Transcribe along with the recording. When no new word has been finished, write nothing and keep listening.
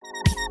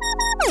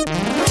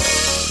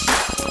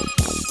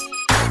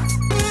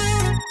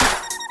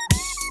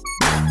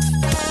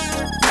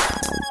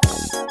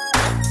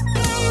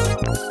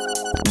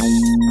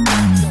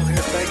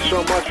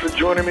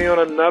joining me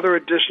on another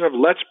edition of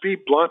Let's Be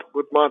Blunt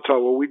with Montel,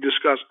 where we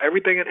discuss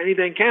everything and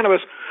anything cannabis,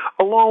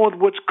 along with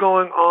what's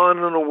going on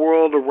in the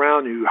world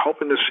around you,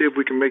 helping to see if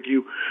we can make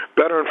you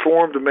better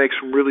informed to make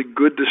some really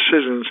good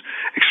decisions,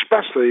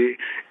 especially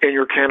in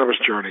your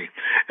cannabis journey.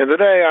 And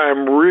today I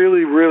am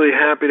really, really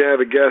happy to have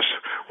a guest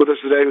with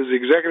us today who's the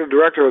Executive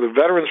Director of the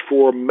Veterans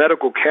for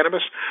Medical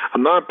Cannabis, a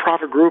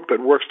nonprofit group that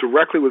works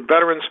directly with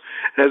veterans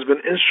and has been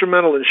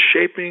instrumental in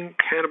shaping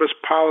cannabis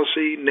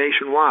policy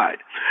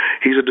nationwide.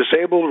 He's a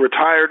disabled, retired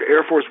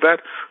Air Force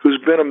vet who's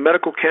been a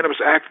medical cannabis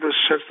activist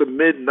since the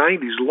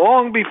mid-'90s,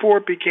 long before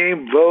it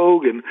became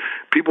vogue and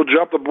people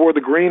jumped aboard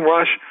the green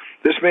rush.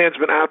 This man's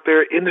been out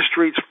there in the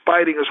streets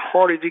fighting as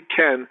hard as he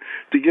can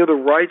to give the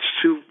rights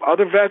to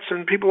other vets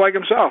and people like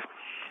himself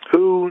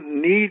who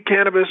need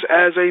cannabis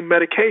as a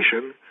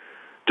medication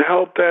to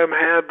help them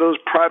have those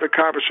private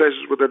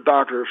conversations with their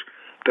doctors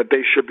that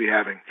they should be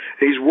having.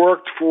 He's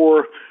worked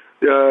for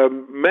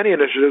many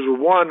initiatives.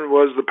 One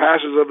was the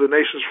passage of the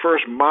nation's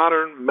first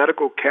modern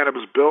medical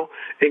cannabis bill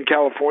in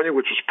California,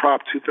 which was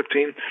Prop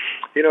 215.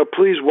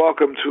 Please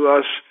welcome to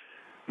us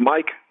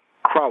Mike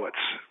Krolwitz.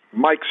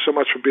 Mike, thank you so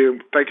much for being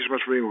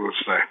with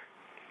us today.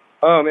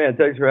 Oh, man,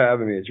 thanks for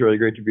having me. It's really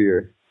great to be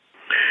here.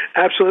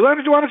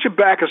 Absolutely. Why don't you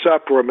back us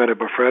up for a minute,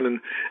 my friend,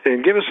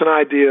 and give us an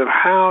idea of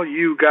how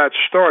you got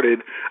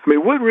started. I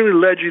mean, what really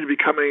led you to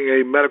becoming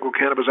a medical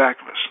cannabis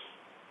activist?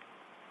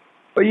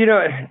 Well,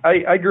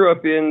 I grew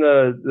up in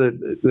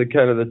the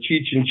kind of the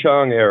Cheech and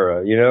Chong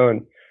era,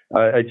 and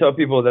I tell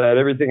people that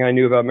everything I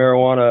knew about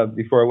marijuana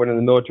before I went in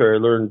the military, I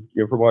learned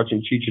from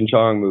watching Cheech and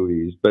Chong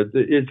movies. But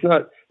it's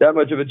not that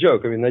much of a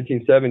joke. I mean,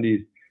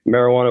 1970s,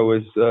 marijuana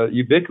was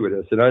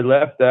ubiquitous, and I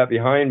left that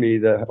behind me,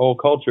 the whole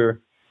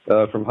culture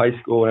from high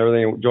school and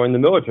everything, joined the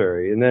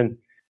military, and then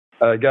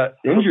got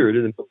injured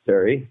in the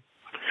military.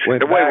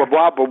 But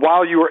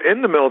while you were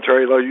in the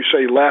military, though, you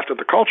say you laughed at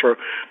the culture,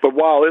 but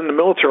while in the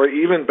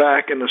military, even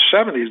back in the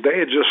 70s, they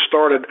had just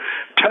started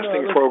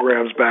testing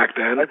programs back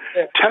then,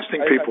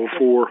 testing people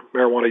for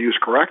marijuana use,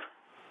 correct?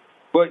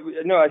 Well,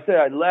 no, I said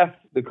I left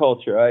the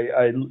culture.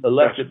 I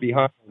left it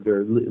behind,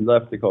 or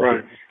left the culture.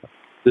 Right.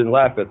 Didn't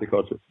laugh at the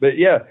culture. But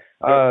yeah,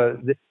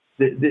 the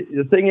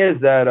thing is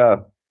that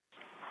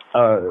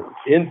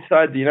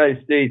inside the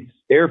United States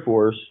Air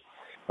Force,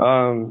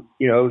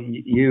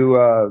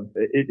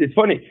 it's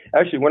funny.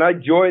 Actually, when I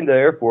joined the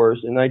Air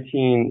Force in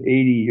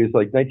 1980, it was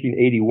like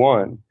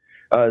 1981.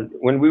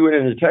 When we went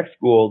into tech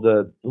school,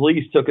 the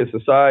police took us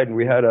aside, and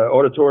we had an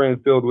auditorium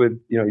filled with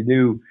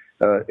new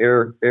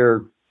airmen,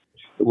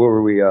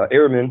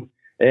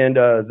 and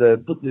the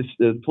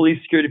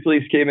security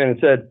police came in and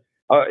said,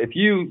 if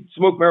you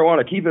smoke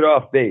marijuana, keep it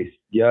off base,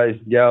 guys,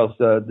 gals.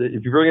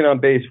 If you bring it on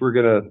base, we're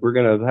gonna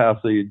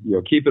hassle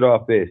you. Keep it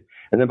off base.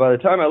 And then by the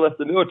time I left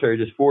the military,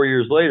 just 4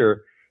 years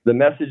later, the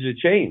message had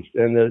changed,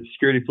 and the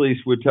security police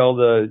would tell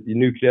the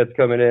new cadets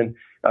coming in,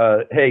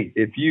 "Hey,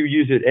 if you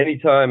use it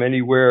anytime,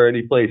 anywhere,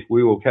 any place,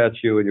 we will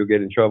catch you and you'll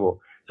get in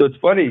trouble." So it's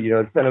funny,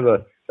 it's kind of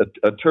a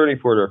turning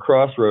point or a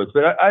crossroads.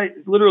 But I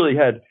literally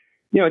had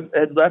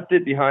left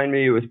it behind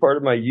me. It was part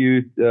of my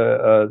youth,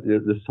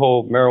 this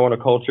whole marijuana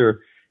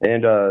culture.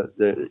 And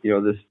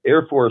this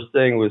Air Force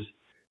thing was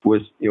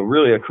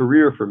really a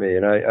career for me,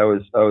 and I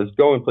was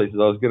going places.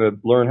 I was going to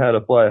learn how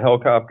to fly a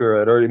helicopter.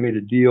 I'd already made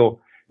a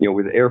deal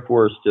with the Air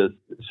Force to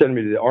send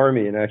me to the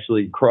Army and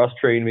actually cross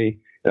train me,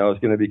 and I was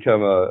going to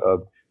become a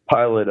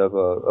pilot of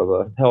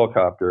a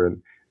helicopter.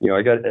 And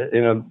I got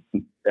in an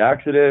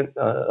accident,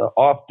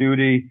 off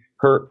duty,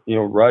 hurt,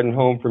 riding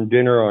home from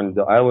dinner on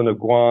the island of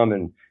Guam,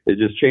 and it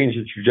just changed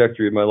the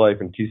trajectory of my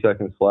life in 2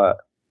 seconds flat.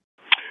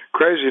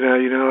 Crazy now,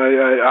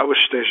 I was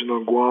stationed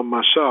on Guam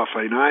myself.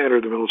 I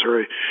entered the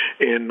military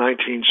in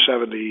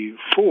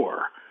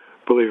 1974,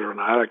 believe it or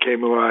not. I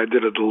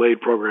did a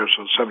delayed program,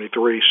 so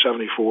 73,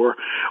 74,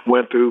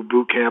 went through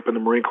boot camp in the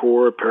Marine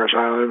Corps at Parris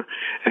Island,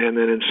 and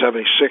then in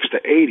 76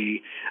 to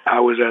 80,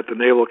 I was at the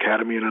Naval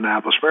Academy in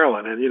Annapolis,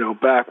 Maryland. And,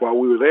 back while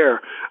we were there,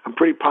 I'm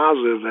pretty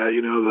positive that,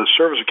 the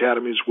service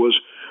academies was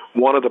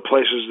one of the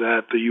places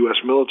that the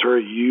U.S.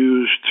 military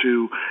used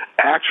to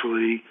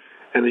actually,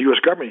 and the U.S.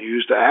 government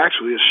used to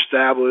actually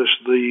establish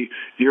the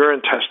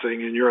urine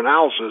testing and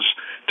urinalysis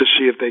to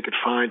see if they could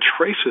find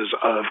traces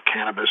of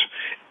cannabis,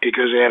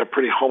 because they had a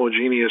pretty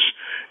homogeneous,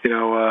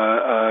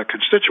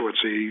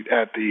 constituency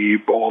at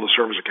all the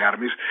service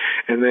academies.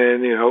 And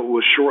then, it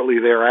was shortly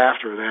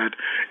thereafter that,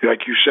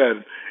 like you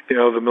said,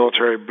 the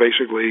military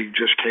basically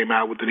just came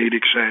out with an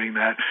edict saying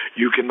that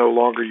you can no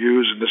longer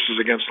use, and this is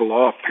against the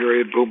law,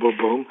 period, boom, boom,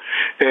 boom.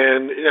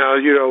 And,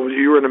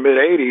 you were in the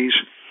mid-'80s,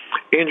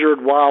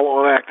 injured while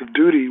on active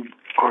duty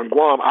on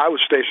Guam. I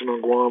was stationed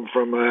on Guam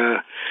from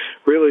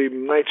really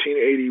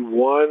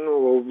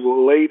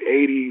 1981, late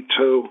 80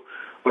 to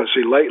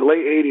late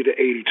 80 to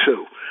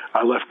 82.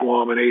 I left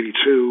Guam in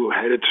 82,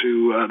 headed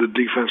to the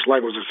Defense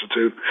Language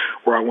Institute,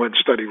 where I went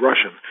and studied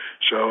Russian.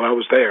 So I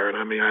was there, and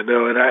I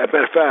know. And as a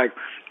matter of fact,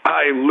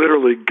 I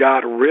literally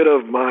got rid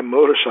of my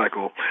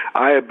motorcycle.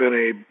 I had been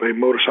a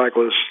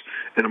motorcyclist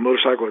and a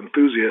motorcycle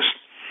enthusiast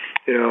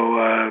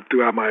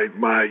throughout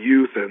my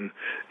youth, and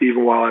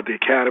even while at the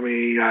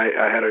academy,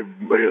 I had a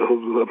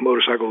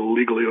motorcycle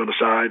legally on the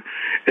side,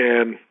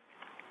 and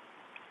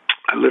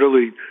I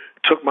literally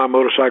took my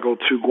motorcycle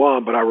to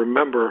Guam. But I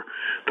remember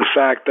the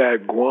fact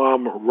that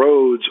Guam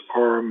roads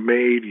are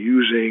made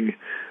using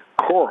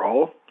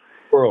coral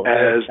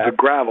as the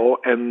gravel,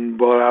 and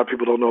what a lot of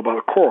people don't know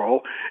about the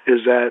coral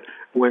is that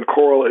when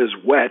coral is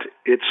wet,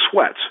 it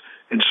sweats,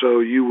 and so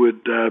you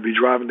would be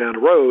driving down the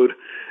road,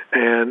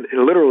 and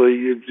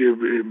literally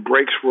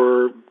brakes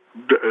were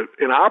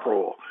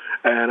inoperable.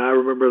 And I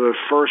remember the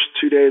first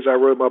 2 days I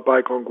rode my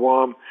bike on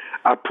Guam,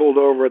 I pulled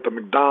over at the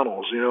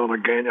McDonald's, on the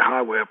Ganya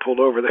Highway. I pulled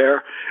over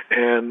there,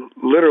 and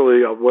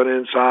literally I went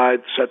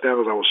inside, sat down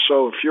because I was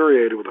so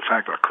infuriated with the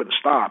fact that I couldn't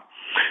stop.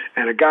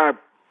 And a guy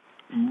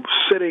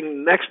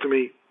sitting next to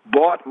me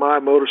bought my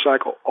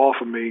motorcycle off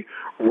of me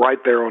right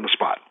there on the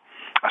spot.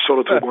 I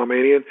sold it to a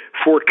Guamanian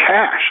for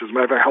cash. As a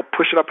matter of fact, I helped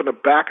push it up in the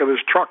back of his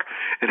truck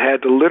and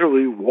had to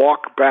literally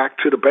walk back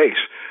to the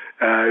base.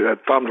 I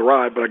thumbed the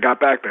ride, but I got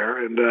back there,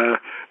 and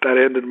that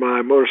ended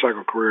my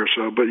motorcycle career.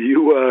 So, but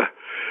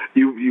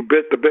you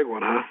bit the big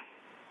one, huh?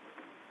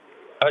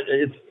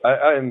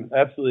 I'm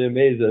absolutely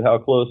amazed at how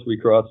close we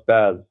crossed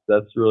paths.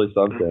 That's really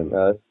something.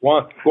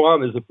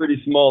 Guam is a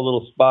pretty small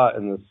little spot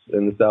in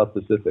the South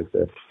Pacific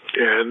there.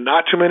 Yeah,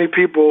 not too many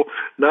people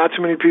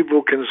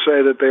can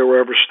say that they were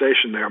ever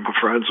stationed there, my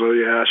friend. So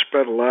yeah, I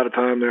spent a lot of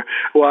time there.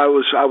 Well, I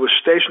was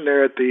stationed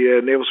there at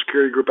the Naval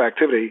Security Group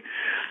activity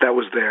that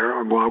was there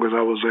on Guam because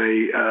I was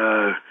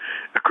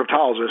a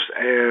cryptologist,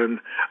 and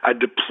I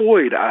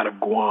deployed out of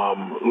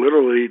Guam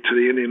literally to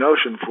the Indian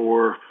Ocean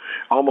for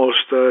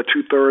almost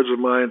 2/3 of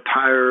my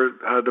entire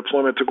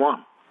deployment to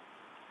Guam.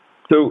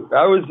 So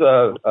I was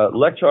an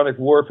electronic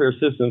warfare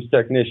systems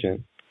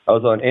technician. I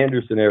was on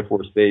Anderson Air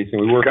Force Base,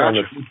 and we worked on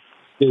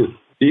the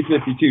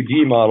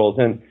B-52D models.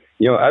 And,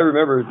 I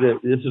remember that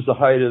this is the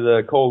height of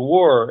the Cold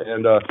War,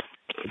 and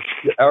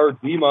our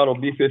D model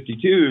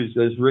B-52s,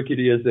 as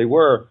rickety as they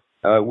were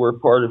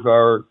part of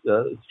our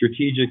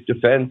strategic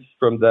defense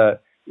from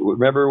that.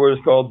 Remember what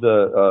it's called?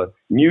 The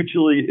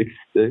mutually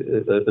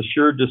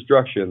assured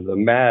destruction, the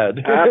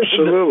MAD.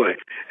 Absolutely.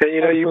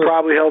 And, you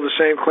probably held the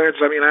same clearance.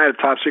 I mean, I had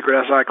a top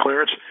secret SI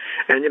clearance.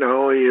 And,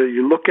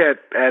 you look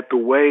at the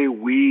way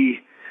we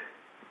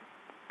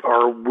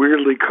are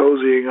weirdly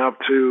cozying up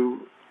to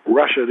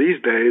Russia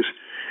these days,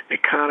 it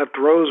kind of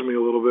throws me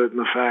a little bit in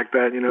the fact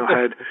that,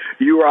 had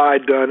you or I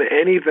done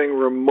anything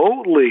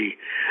remotely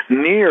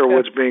near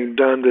what's being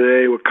done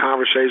today with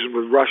conversations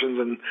with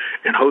Russians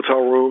in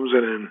hotel rooms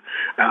and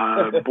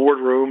in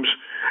boardrooms,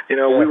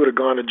 we would have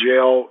gone to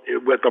jail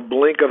with the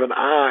blink of an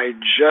eye,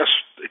 just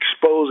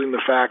exposing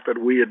the fact that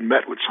we had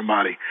met with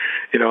somebody,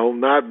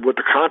 not what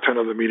the content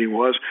of the meeting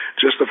was,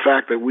 just the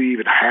fact that we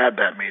even had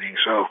that meeting.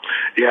 So,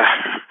 yeah,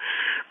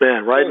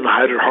 man, right in the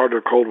heart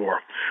of the Cold War.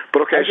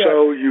 But okay,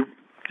 so you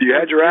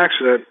had your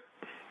accident.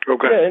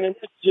 Okay. Yeah, and in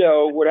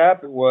jail, what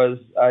happened was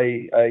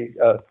I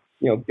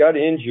got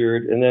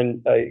injured, and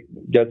then I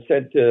got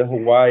sent to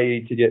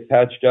Hawaii to get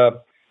patched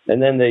up,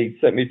 and then they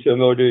sent me to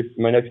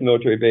my next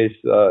military base,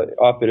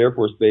 Offutt Air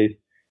Force Base.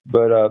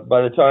 But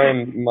by the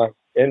time my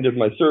end of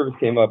my service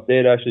came up, they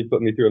had actually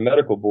put me through a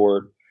medical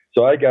board.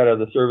 So I got out of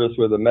the service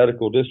with a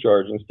medical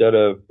discharge instead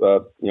of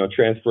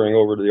transferring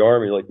over to the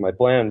Army like my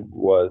plan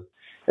was.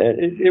 And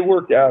it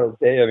worked out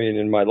okay. I mean,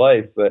 in my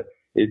life, but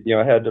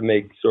I had to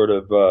make sort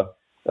of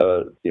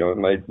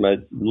my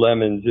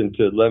lemons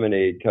into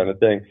lemonade kind of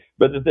thing.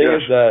 But the thing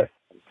is that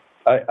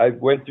I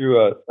went through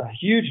a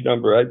huge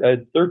number. I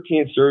had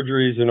 13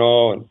 surgeries in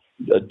all, and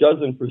a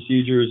dozen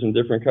procedures and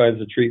different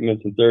kinds of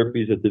treatments and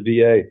therapies at the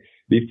VA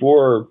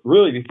before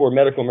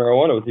medical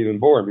marijuana was even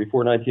born,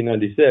 before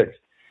 1996.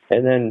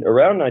 And then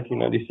around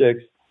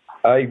 1996,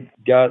 I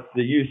got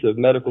the use of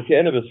medical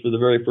cannabis for the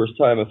very first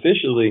time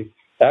officially,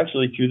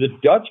 actually through the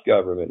Dutch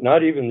government,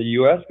 not even the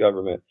U.S.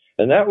 government.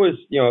 And that was,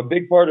 a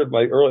big part of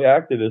my early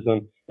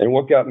activism. And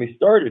what got me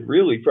started,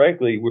 really,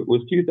 frankly,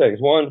 was two things.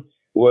 One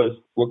was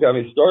what got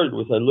me started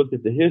was I looked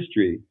at the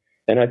history,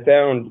 and I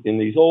found in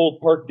these old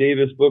Park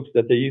Davis books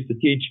that they used to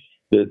teach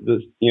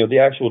the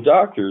actual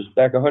doctors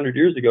back 100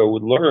 years ago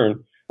would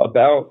learn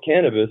about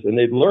cannabis, and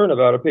they'd learn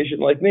about a patient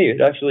like me.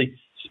 It actually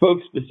spoke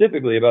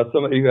specifically about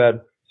somebody who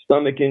had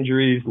stomach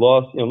injuries,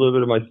 lost a little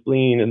bit of my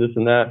spleen and this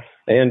and that,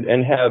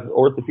 and have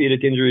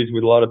orthopedic injuries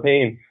with a lot of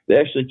pain. They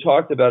actually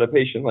talked about a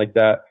patient like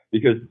that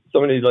because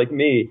somebody like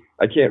me,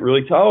 I can't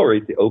really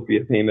tolerate the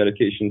opiate pain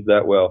medications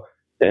that well.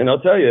 And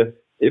I'll tell you,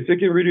 if it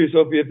can reduce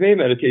opiate pain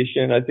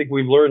medication, I think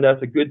we've learned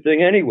that's a good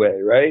thing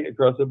anyway, right,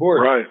 across the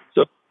board. Right.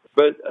 So,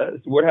 but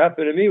what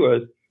happened to me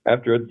was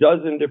after a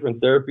dozen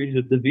different therapies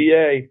at the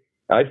VA,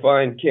 I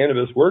find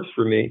cannabis works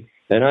for me.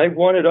 And I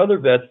wanted other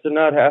vets to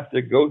not have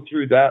to go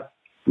through that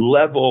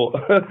level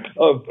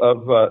of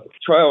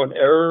trial and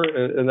error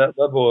and that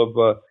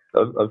level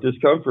of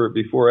discomfort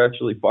before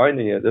actually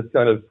finding it. That's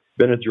kind of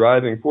been a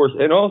driving force.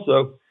 And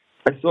also,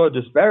 I saw a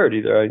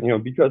disparity there.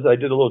 Because I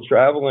did a little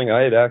traveling,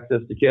 I had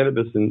access to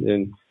cannabis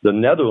in the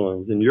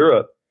Netherlands, in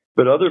Europe.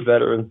 but other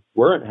veterans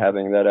weren't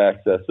having that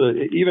access. So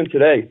even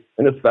today,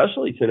 and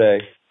especially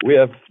today, we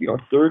have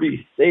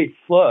 30 states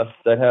plus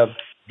that have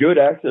good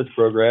access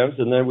programs,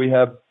 and then we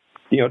have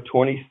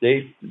 20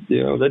 states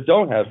that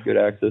don't have good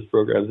access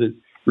programs. It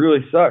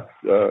really sucks,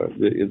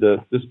 the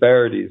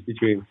disparities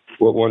between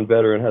what one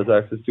veteran has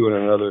access to and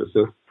another.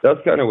 So that's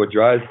kind of what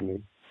drives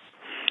me.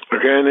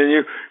 Okay, and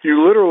then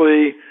you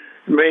literally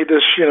made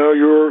this,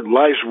 your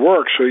life's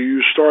work. So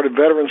you started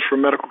Veterans for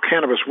Medical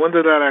Cannabis. When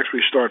did that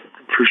actually start?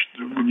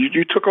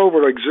 You took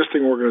over an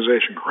existing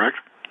organization, correct?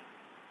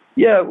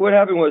 Yeah, what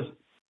happened was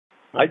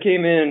I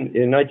came in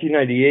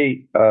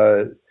 1998.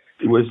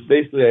 It was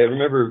basically, I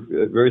remember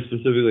very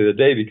specifically the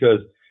day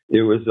because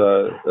it was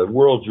a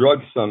World Drug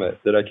Summit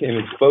that I came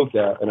and spoke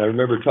at. And I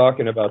remember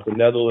talking about the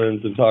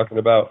Netherlands and talking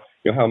about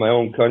how my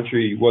own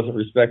country wasn't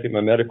respecting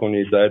my medical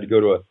needs. I had to go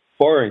to a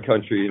foreign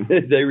country and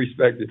they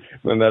respected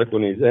my medical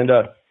needs. And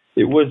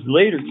it was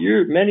later,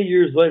 many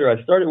years later,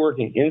 I started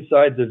working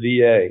inside the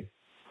VA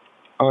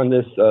on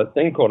this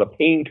thing called a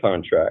pain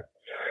contract.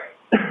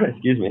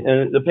 Excuse me.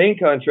 And the pain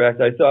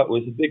contract I thought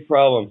was a big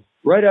problem.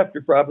 Right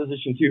after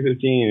Proposition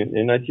 215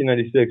 in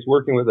 1996,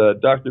 working with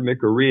Dr.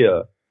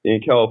 Mikaria in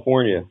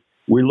California,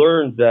 we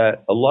learned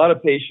that a lot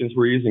of patients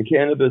were using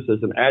cannabis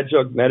as an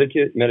adjunct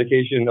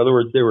medication. In other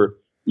words, they were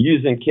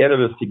using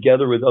cannabis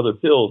together with other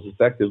pills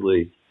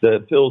effectively,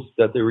 the pills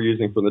that they were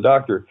using from the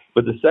doctor.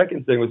 But the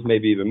second thing was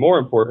maybe even more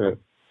important.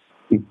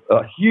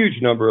 A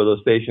huge number of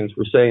those patients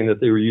were saying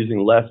that they were using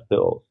less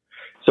pills.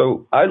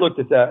 So I looked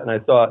at that and I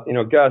thought,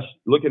 gosh,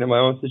 looking at my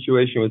own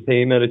situation with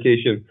pain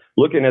medication,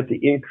 looking at the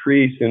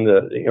increase in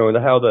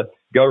how the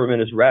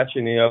government is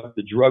ratcheting up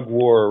the drug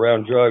war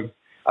around drugs,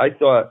 I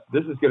thought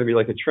this is going to be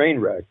like a train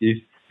wreck.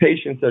 These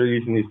patients that are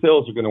using these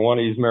pills are going to want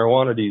to use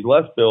marijuana to use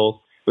less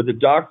pills, but the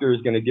doctor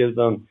is going to give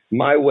them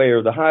my way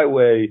or the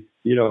highway.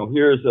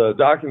 Here's a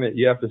document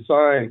you have to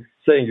sign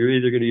saying you're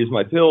either going to use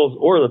my pills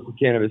or the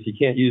cannabis. You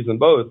can't use them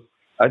both.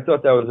 I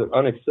thought that was an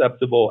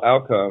unacceptable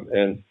outcome.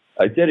 And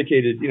I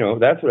dedicated,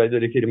 that's what I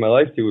dedicated my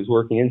life to, was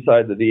working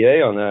inside the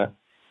VA on that.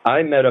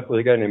 I met up with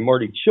a guy named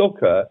Marty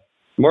Chilcutt.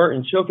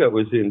 Martin Chilcutt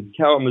was in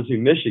Kalamazoo,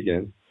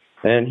 Michigan,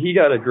 and he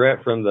got a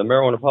grant from the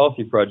Marijuana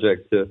Policy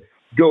Project to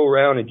go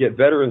around and get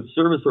veteran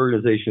service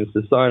organizations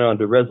to sign on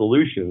to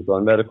resolutions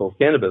on medical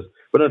cannabis.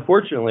 But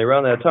unfortunately,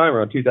 around that time,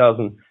 around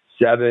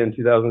 2007,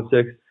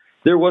 2006,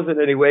 there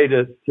wasn't any way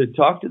to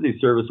talk to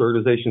these service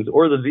organizations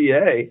or the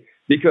VA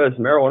because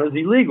marijuana is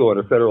illegal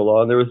under federal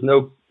law, and there was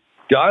no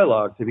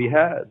dialogue to be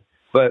had.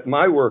 But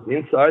my work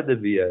inside the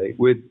VA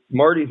with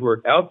Marty's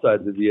work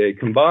outside the VA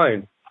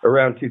combined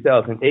around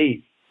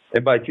 2008.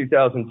 And by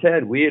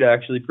 2010, we had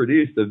actually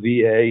produced the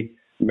VA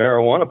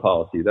marijuana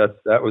policy. That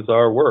was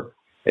our work.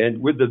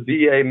 And with the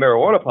VA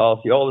marijuana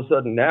policy, all of a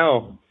sudden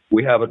now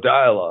we have a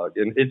dialogue.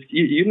 And it's,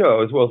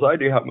 as well as I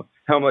do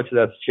how much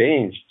that's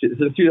changed.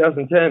 Since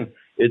 2010,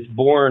 it's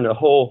born a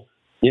whole,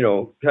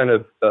 kind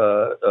of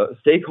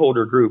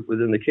stakeholder group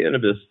within the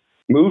cannabis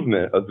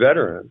movement of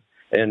veterans.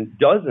 And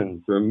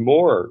dozens or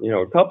more,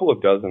 a couple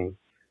of dozens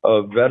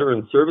of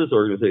veteran service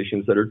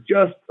organizations that are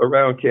just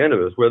around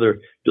cannabis, whether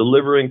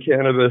delivering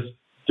cannabis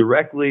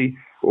directly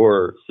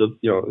or,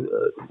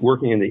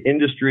 working in the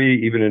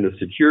industry, even into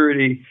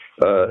security,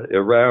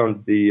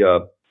 around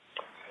the,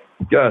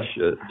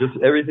 just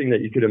everything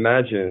that you could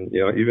imagine,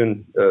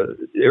 even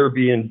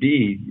Airbnb,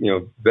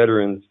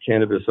 veterans,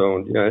 cannabis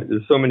owned,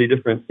 there's so many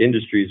different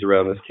industries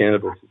around this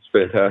cannabis. It's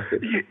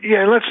fantastic.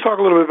 Yeah, and let's talk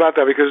a little bit about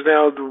that because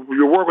now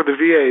your work with the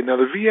VA,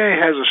 the VA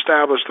has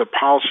established a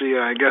policy,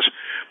 I guess,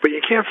 but you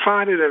can't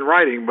find it in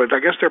writing, but I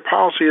guess their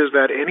policy is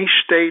that any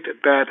state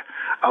that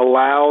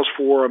allows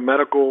for a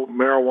medical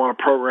marijuana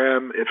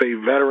program, if a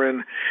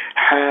veteran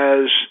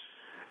has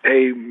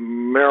a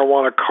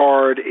marijuana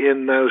card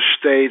in those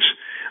states,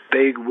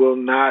 they will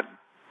not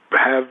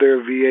have their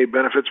VA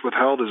benefits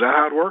withheld. Is that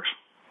how it works?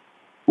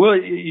 Well,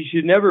 you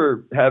should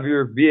never have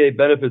your VA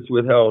benefits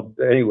withheld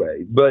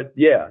anyway. But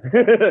yeah,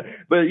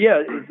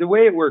 the way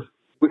it works,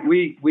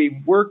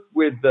 we worked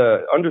with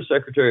the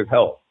Undersecretary of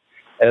Health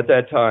at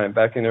that time,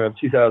 back in around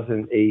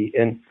 2008,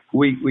 and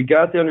we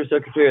got the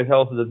Undersecretary of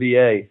Health of the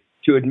VA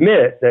to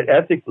admit that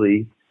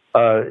ethically,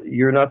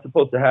 you're not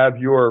supposed to have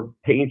your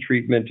pain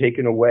treatment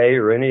taken away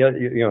or any other,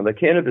 the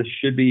cannabis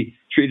should be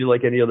treated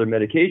like any other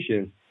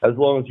medication as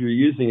long as you're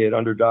using it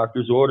under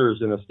doctor's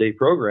orders in a state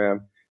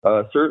program.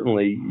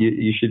 Certainly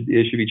it should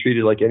be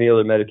treated like any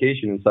other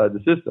medication inside the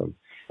system.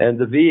 And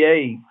the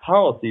VA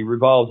policy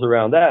revolves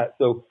around that.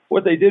 So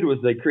what they did was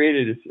they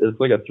created it's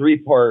like a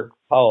 3-part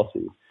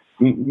policy.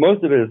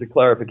 Most of it is a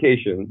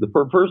clarification. The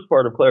first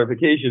part of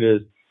clarification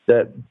is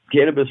that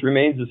cannabis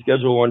remains a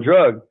Schedule I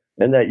drug,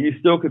 and that you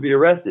still could be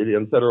arrested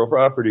on federal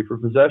property for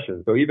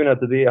possession. So even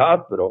at the VA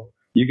hospital,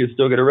 you could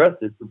still get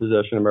arrested for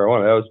possession of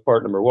marijuana. That was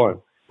part number 1.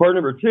 Part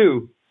number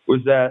 2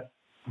 was that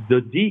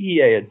the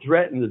DEA had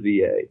threatened the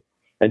VA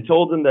and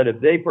told them that if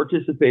they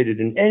participated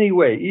in any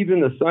way,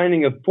 even the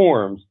signing of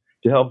forms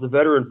to help the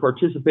veteran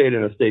participate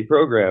in a state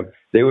program,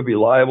 they would be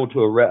liable to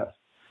arrest.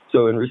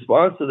 So in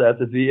response to that,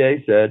 the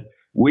VA said,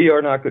 we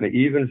are not going to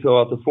even fill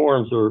out the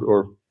forms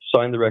or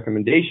sign the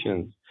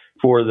recommendations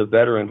for the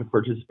veteran to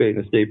participate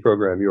in the state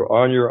program. You're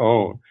on your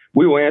own.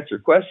 We will answer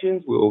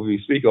questions. We will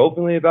speak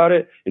openly about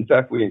it. In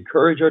fact, we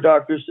encourage our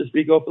doctors to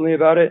speak openly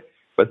about it,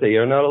 but they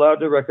are not allowed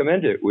to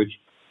recommend it, which,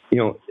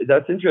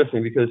 that's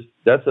interesting because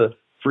that's a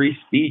free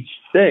speech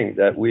thing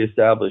that we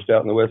established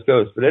out in the West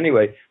Coast. But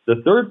anyway,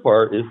 the third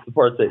part is the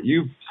part that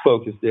you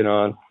focused in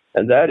on,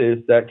 and that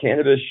is that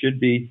cannabis should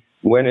be,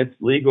 when it's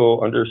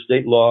legal under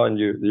state law and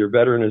your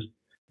veteran is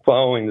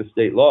following the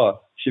state law,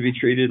 should be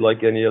treated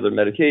like any other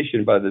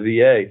medication by the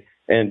VA.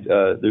 And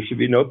there should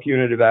be no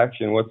punitive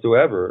action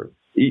whatsoever.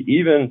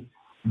 Even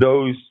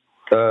those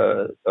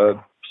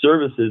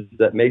services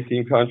that may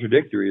seem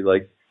contradictory,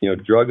 like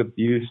drug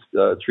abuse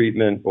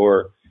treatment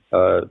or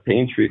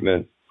pain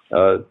treatment,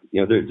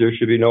 there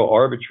should be no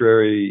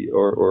arbitrary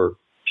or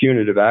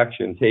punitive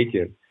action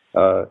taken.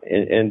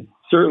 And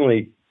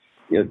certainly,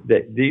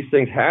 that these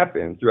things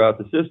happen throughout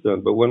the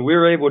system. But when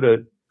we're able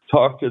to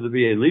talk to the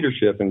VA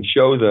leadership and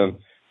show them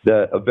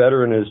that a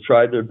veteran has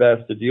tried their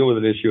best to deal with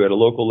an issue at a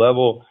local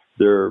level,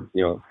 their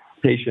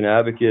patient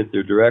advocate,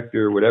 their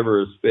director, whatever,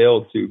 has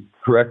failed to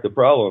correct the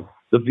problem,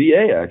 the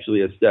VA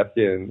actually has stepped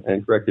in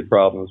and corrected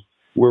problems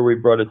where we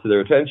brought it to their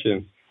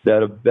attention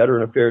that a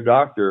veteran affair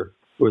doctor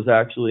was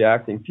actually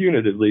acting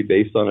punitively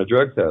based on a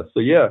drug test. So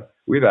yeah,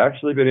 we've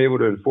actually been able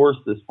to enforce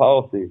this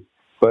policy,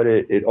 but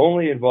it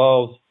only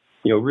involves,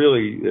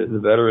 really the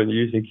veteran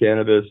using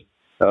cannabis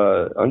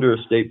under a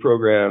state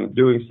program,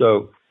 doing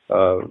so,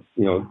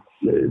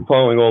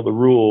 following all the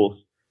rules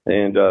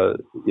and,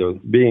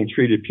 being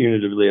treated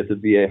punitively at the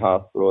VA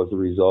hospital as a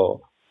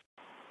result.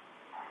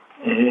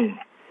 Mm-hmm.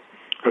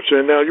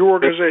 So now your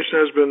organization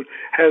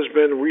has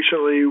been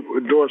recently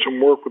doing some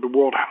work with the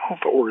World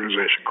Health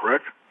Organization,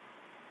 correct?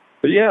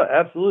 But yeah,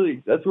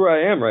 absolutely. That's where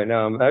I am right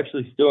now. I'm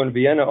actually still in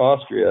Vienna,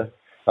 Austria,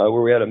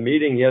 where we had a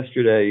meeting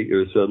yesterday. It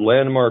was a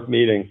landmark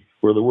meeting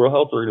where the World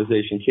Health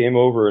Organization came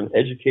over and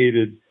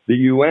educated the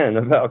UN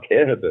about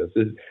cannabis.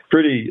 It's a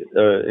pretty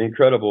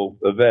incredible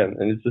event.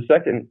 And it's the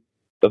second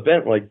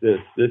event like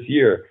this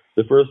year.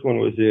 The first one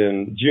was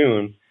in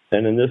June,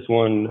 and then this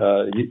one,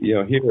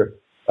 here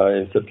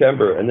in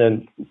September. And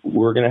then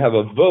we're going to have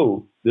a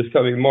vote this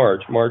coming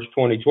March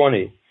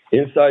 2020,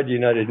 inside the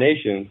United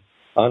Nations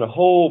on a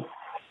whole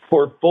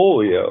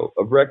portfolio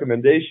of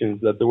recommendations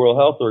that the World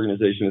Health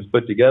Organization has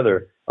put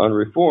together on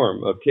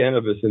reform of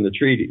cannabis in the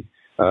treaty.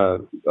 A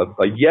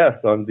yes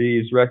on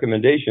these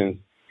recommendations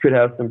could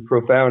have some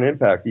profound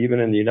impact, even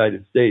in the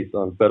United States,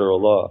 on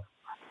federal law.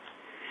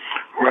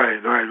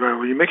 Right.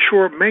 Well, you make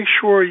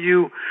sure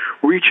you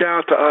reach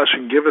out to us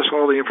and give us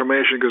all the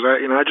information, because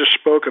I just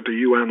spoke at the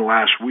UN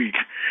last week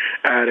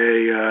at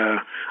a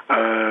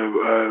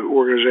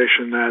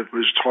organization that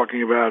was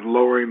talking about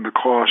lowering the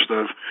cost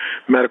of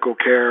medical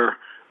care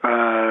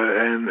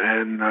and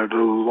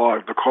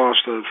the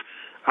cost of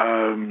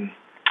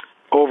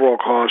overall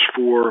cost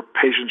for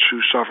patients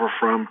who suffer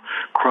from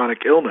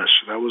chronic illness.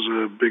 That was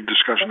a big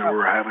discussion that we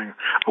were having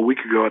a week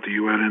ago at the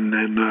UN,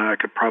 and I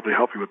could probably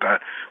help you with that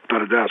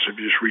without a doubt. So if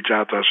you just reach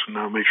out to us and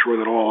make sure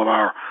that all of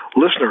our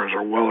listeners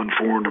are well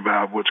informed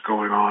about what's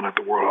going on at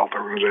the World Health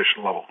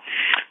Organization level.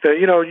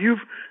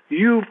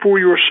 You for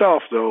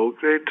yourself though,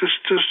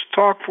 just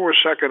talk for a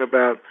second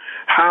about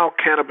how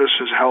cannabis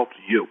has helped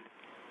you.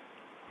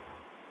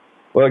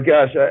 Well,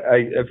 gosh,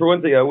 I for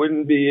one thing, I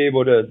wouldn't be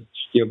able to,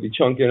 be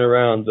chunking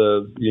around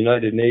the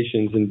United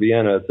Nations in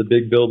Vienna. It's a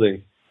big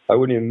building. I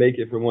wouldn't even make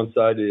it from one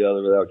side to the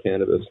other without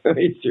cannabis. I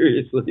mean,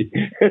 seriously.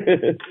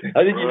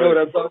 I think you know what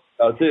I'm talking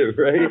about too,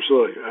 right?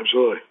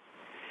 Absolutely.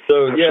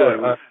 So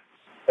yeah,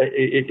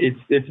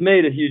 it's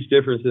made a huge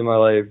difference in my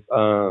life.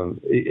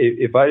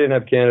 If I didn't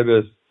have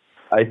cannabis,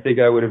 I think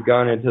I would have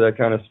gone into that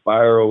kind of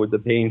spiral with the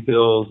pain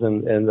pills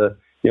and the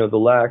the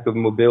lack of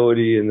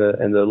mobility and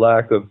the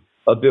lack of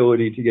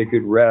ability to get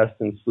good rest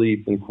and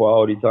sleep and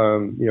quality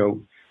time,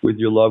 with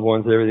your loved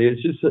ones and everything.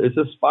 It's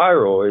a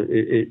spiral.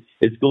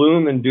 It's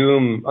gloom and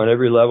doom on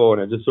every level,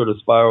 and it just sort of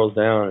spirals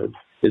down.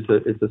 It's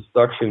a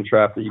suction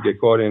trap that you get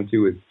caught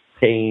into with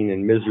pain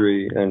and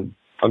misery. And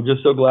I'm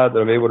just so glad that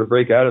I'm able to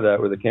break out of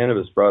that with a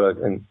cannabis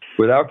product. And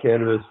without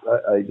cannabis,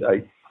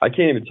 I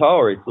can't even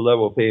tolerate the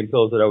level of pain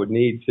pills that I would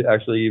need to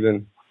actually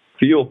even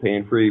feel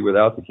pain-free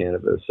without the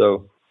cannabis.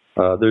 So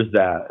there's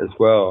that as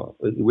well.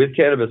 With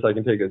cannabis, I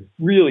can take a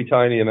really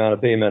tiny amount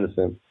of pain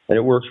medicine, and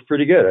it works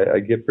pretty good. I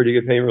get pretty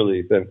good pain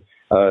relief, and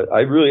I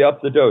really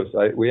up the dose.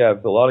 We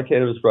have a lot of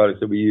cannabis products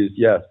that we use.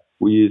 Yes,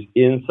 we use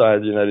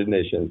inside the United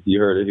Nations. You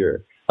heard it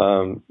here.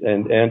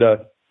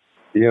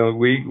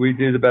 We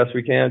do the best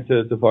we can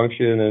to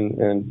function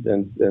and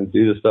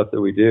do the stuff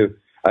that we do.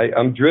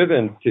 I'm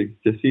driven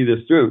to see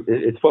this through.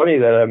 It's funny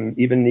that I'm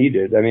even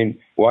needed. I mean,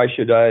 why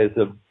should I, as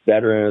a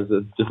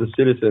veteran, just a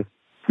citizen,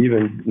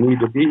 even need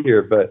to be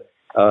here? But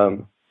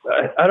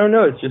I don't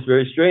know. It's just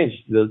very strange,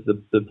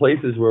 the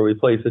places where we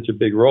play such a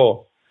big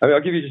role. I mean,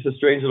 I'll give you just a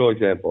strange little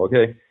example,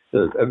 okay?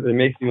 It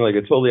may seem like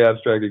a totally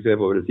abstract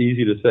example, but it's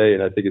easy to say,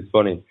 and I think it's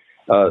funny.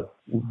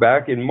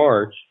 Back in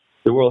March,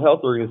 the World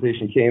Health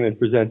Organization came and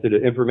presented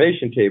an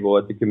information table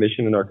at the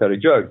Commission on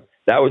Narcotic Drugs.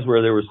 That was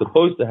where they were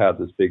supposed to have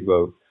this big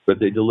vote, but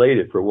they delayed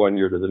it for 1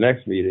 year to the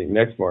next meeting,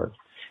 next March.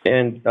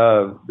 And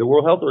the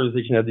World Health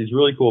Organization had these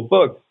really cool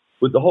books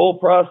with the whole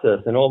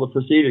process and all the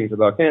proceedings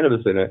about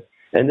cannabis in it.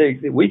 And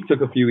we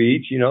took a few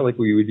each, like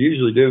we would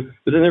usually do,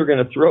 but then they were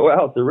going to throw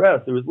out the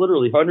rest. There was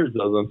literally hundreds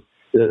of them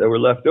that were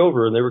left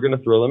over, and they were going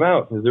to throw them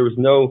out because there was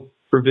no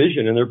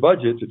provision in their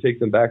budget to take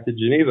them back to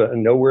Geneva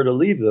and nowhere to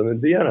leave them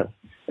in Vienna.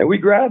 And we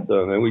grabbed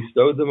them and we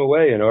stowed them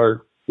away in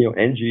our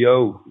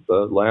NGO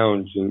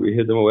lounge, and we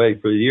hid them away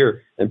for a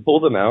year and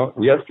pulled them out.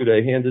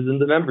 Yesterday, handed them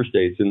to member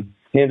states and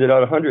handed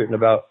out 100 in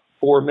about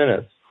 4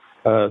 minutes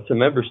to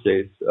member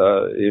states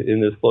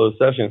in this closed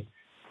session.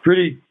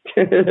 Pretty,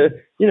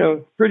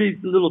 pretty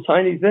little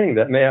tiny thing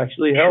that may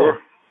actually help.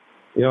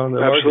 Sure. On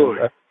the absolutely.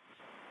 Margin.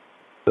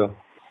 So.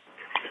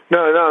 No,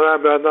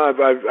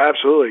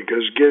 absolutely.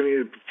 Because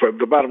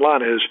the bottom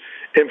line is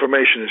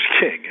information is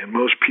king, and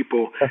most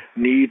people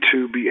need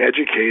to be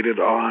educated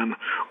on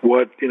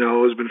what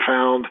has been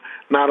found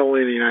not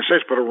only in the United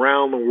States but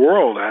around the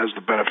world as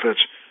the benefits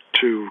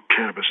to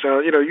cannabis. Now,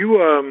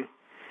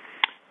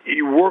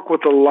 you work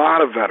with a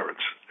lot of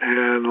veterans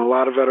and a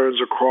lot of veterans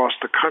across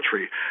the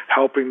country,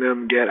 helping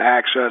them get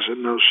access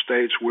in those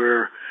states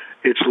where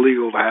it's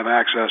legal to have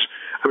access.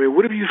 I mean,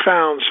 what have you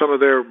found some of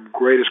their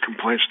greatest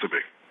complaints to be?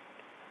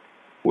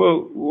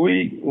 Well,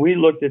 we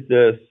looked at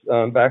this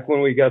back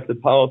when we got the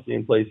policy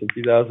in place in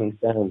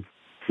 2010.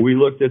 We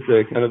looked at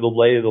the kind of the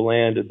lay of the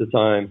land at the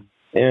time,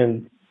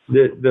 and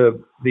the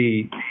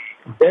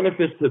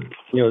benefits to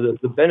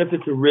the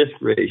benefit to risk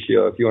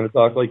ratio. If you want to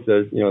talk like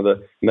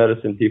the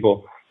medicine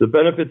people, the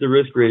benefit to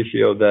risk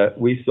ratio that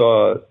we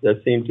saw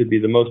that seemed to be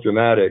the most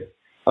dramatic,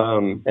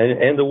 and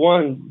the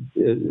one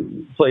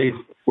place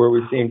where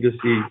we seemed to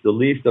see the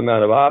least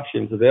amount of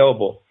options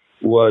available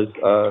was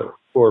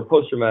for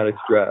post-traumatic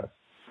stress.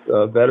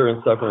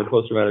 Veterans suffering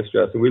post-traumatic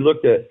stress. And we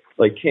looked at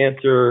like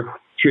cancer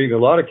treatment,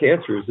 a lot of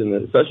cancers,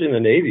 especially in the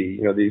Navy,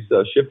 these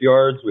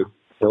shipyards with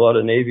a lot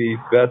of Navy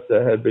vets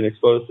that had been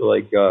exposed to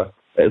like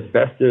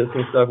asbestos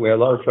and stuff. We had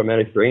a lot of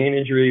traumatic brain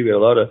injury. We had a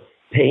lot of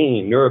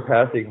pain,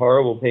 neuropathic,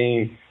 horrible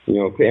pain,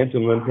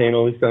 phantom limb pain,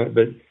 all these kinds of,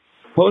 but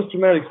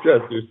post-traumatic stress,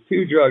 there's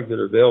 2 drugs that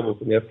are available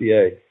from the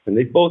FDA, and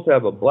they both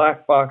have a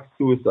black box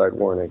suicide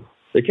warning.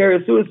 They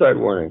carry a suicide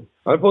warning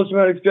on a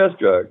post-traumatic stress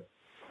drug.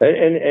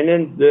 And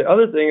then the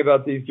other thing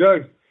about these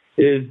drugs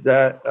is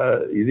that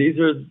these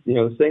are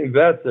the same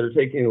vets that are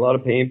taking a lot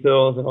of pain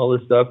pills and all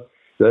this stuff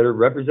that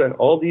represent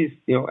all these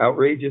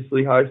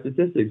outrageously high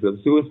statistics of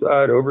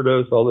suicide,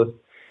 overdose, all this.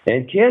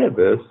 And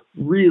cannabis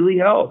really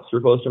helps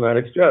for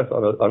post-traumatic stress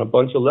on a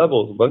bunch of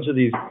levels. A bunch of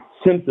these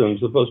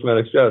symptoms of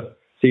post-traumatic stress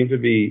seem to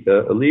be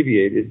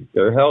alleviated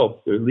or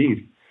helped or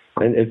relieved.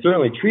 And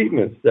certainly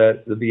treatments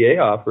that the VA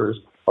offers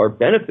are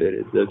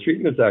benefited. The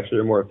treatments actually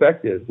are more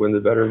effective when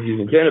the veteran's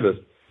using cannabis.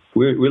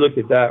 We looked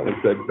at that and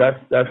said,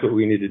 that's what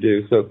we need to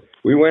do. So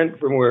we went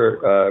from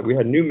where we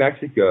had New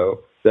Mexico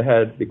that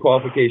had the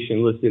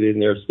qualification listed in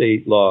their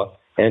state law,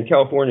 and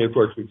California, of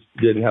course, which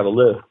didn't have a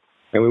list.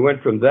 And we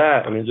went from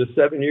that, and in just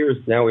 7 years,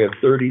 now we have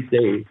 30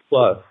 states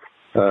plus,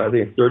 I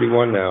think it's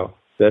 31 now,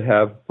 that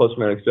have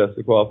post-traumatic stress as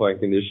a qualifying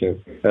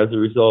condition as a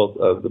result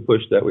of the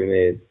push that we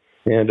made.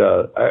 And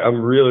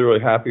I'm really,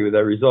 really happy with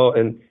that result.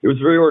 And it was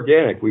very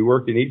organic. We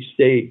worked in each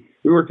state.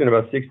 We worked in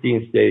about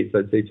 16 states,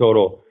 I'd say,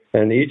 total.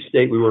 And in each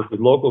state, we worked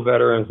with local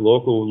veterans,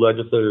 local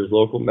legislators,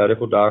 local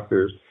medical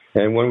doctors.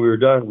 And when we were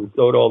done, we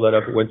sewed all that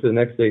up and went to the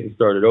next state and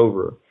started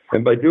over.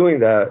 And by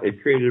doing that,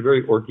 it created a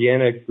very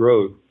organic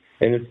growth.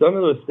 And in some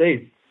of those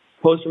states,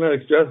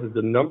 post-traumatic stress is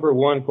the number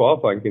 1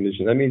 qualifying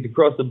condition. That means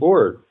across the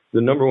board,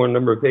 the number 1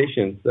 number of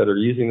patients that are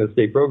using the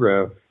state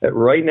program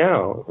right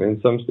now in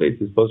some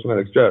states is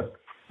post-traumatic stress.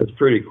 That's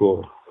pretty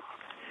cool.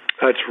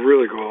 That's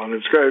really cool, and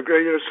it's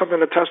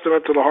something a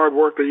testament to the hard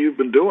work that you've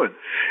been doing,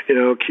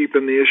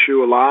 keeping the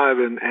issue alive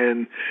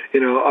and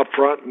up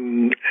front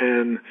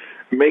and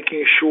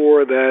making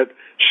sure that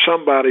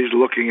somebody's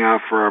looking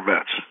out for our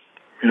vets,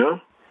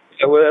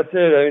 Yeah, well, that's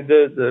it. I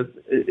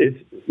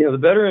mean, the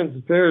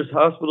Veterans Affairs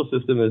hospital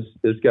system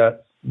has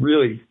got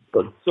really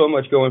so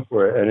much going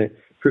for it, and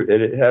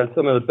it has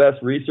some of the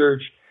best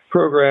research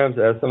programs,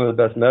 it has some of the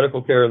best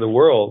medical care in the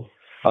world.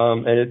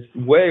 And it's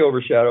way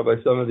overshadowed by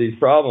some of these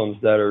problems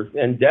that are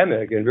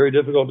endemic and very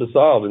difficult to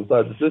solve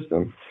inside the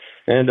system.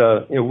 And,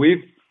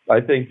 we've,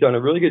 I think, done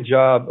a really good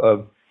job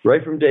of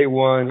right from day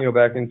one,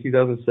 back in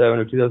 2007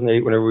 or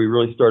 2008, whenever we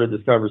really started this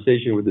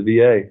conversation with the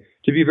VA,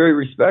 to be very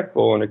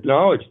respectful and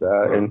acknowledge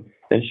that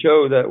and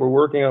show that we're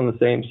working on the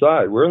same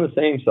side. We're on the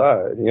same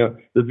side.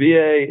 The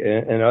VA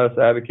and us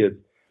advocates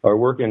are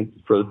working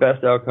for the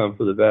best outcome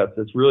for the vets.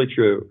 That's really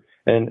true.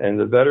 And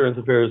the Veterans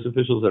Affairs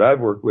officials that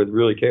I've worked with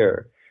really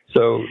care.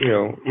 So,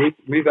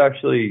 we've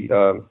actually,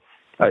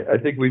 I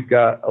think we've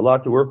got a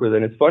lot to work with.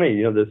 And it's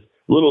funny, this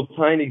little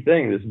tiny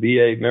thing, this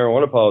VA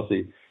marijuana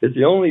policy, it's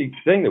the only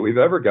thing that we've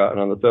ever gotten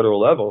on the federal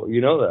level.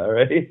 You know that,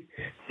 right?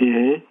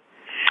 Mm-hmm.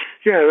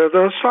 Yeah,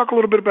 let's talk a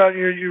little bit about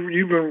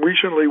you've been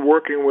recently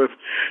working with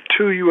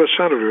two U.S.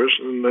 senators,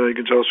 and you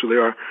can tell us who they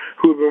are,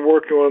 who have been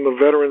working on the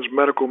Veterans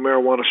Medical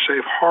Marijuana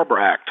Safe Harbor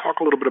Act. Talk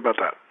a little bit about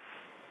that.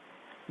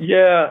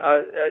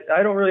 Yeah,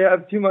 I don't really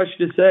have too much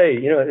to say.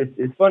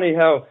 It's funny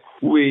how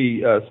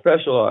we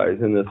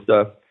specialize in this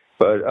stuff,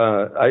 but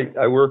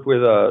I work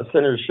with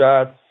Senator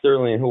Schatz,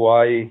 certainly in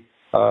Hawaii,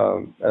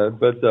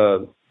 but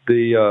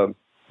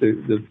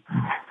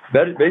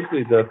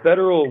basically the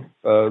federal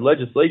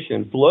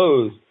legislation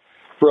flows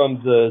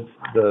from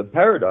the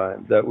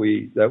paradigm that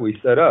we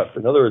set up.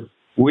 In other words,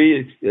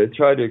 we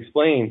try to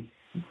explain,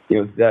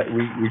 that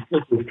we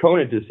took this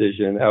Conant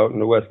decision out in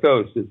the West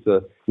Coast. It's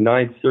a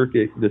Ninth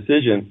Circuit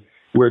decision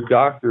where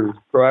doctors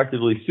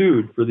proactively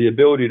sued for the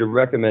ability to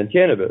recommend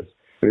cannabis.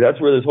 I mean,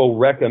 that's where this whole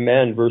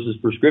recommend versus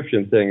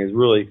prescription thing is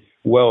really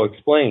well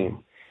explained.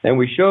 And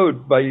we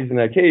showed by using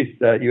that case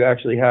that you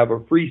actually have a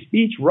free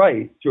speech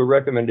right to a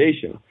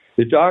recommendation.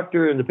 The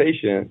doctor and the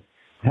patient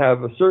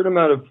have a certain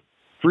amount of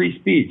free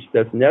speech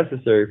that's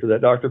necessary for that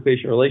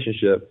doctor-patient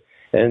relationship.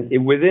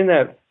 And within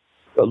that,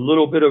 a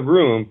little bit of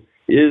room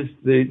is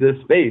the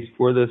space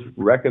for this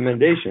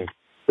recommendation.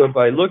 So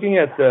by looking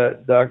at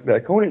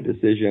that Conant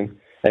decision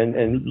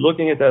and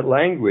looking at that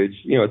language,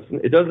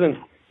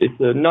 it's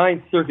a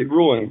Ninth Circuit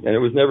ruling, and it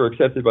was never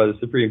accepted by the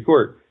Supreme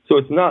Court. So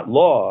it's not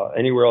law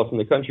anywhere else in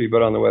the country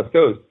but on the West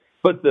Coast.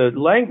 But the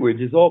language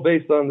is all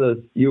based on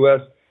the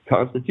U.S.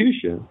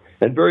 Constitution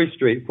and very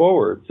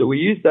straightforward. So we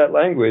use that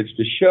language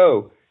to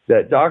show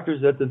that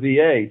doctors at the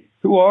VA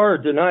who are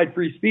denied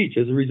free speech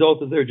as a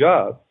result of their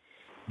job,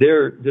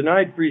 they're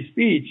denied free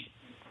speech,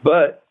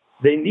 but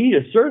they need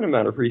a certain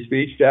amount of free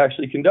speech to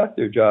actually conduct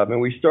their job. And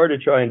we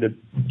started trying to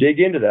dig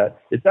into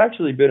that. It's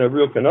actually been a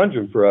real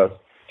conundrum for us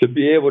to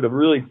be able to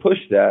really push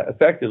that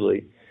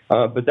effectively.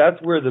 But that's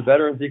where the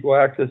Veterans Equal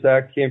Access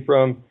Act came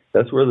from.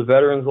 That's where the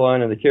Veterans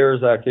Line and the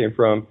CARES Act came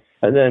from.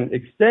 And then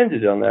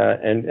extended on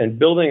that and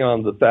building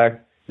on the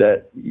fact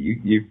that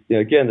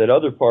again, that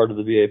other part of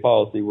the VA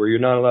policy where you're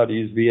not allowed to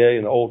use VA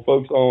in the old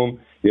folks home,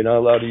 you're not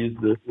allowed to use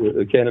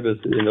the cannabis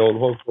in the old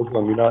folks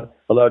home, you're not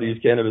allowed to use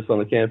cannabis on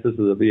the campus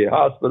of the VA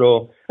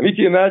hospital. I mean,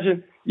 can you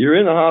imagine you're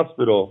in the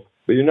hospital,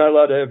 but you're not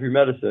allowed to have your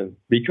medicine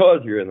because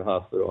you're in the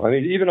hospital? I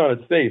mean, even on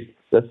its face,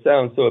 that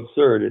sounds so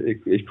absurd.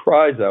 It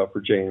cries out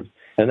for change.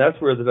 And that's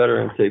where the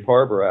Veterans Safe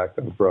Harbor Act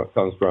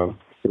comes from,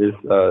 is,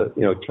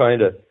 trying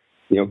to,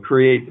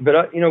 create,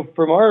 but,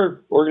 from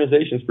our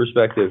organization's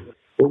perspective,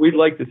 what we'd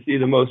like to see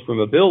the most from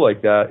a bill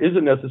like that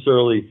isn't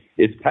necessarily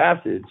its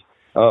passage,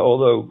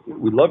 although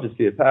we'd love to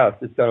see it passed.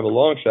 It's kind of a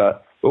long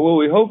shot. But what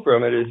we hope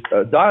from it is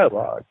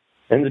dialogue.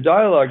 And the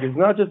dialogue is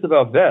not just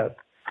about vets.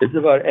 It's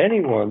about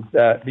anyone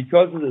that,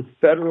 because of this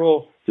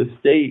federal to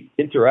state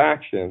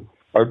interaction,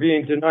 are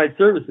being denied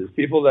services.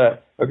 People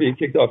that are being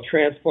kicked off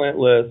transplant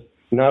lists,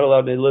 not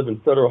allowed to live in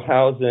federal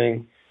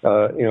housing,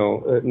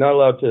 not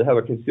allowed to have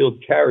a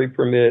concealed carry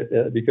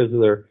permit because of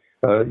their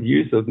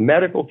use of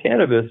medical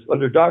cannabis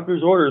under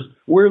doctor's orders.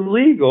 We're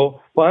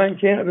legal buying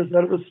cannabis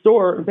out of a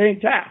store and paying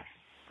tax.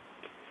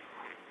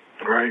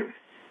 Right.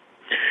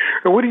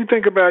 And what do you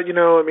think about,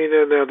 now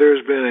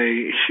there's been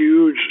a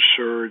huge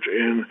surge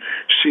in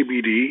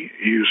CBD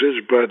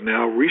usage, but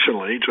now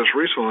just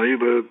recently,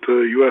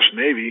 the U.S.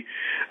 Navy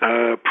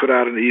put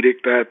out an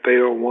edict that they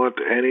don't want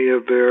any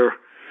of their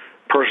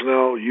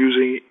personnel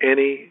using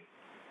any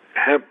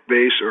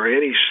hemp-based or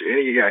any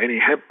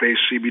hemp-based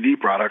CBD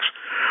products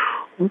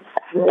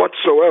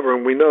whatsoever.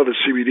 And we know that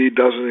CBD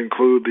doesn't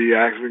include the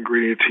active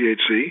ingredient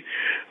THC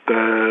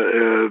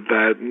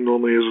that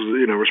normally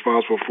is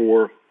responsible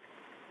for.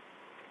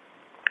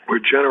 We're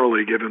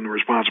generally given the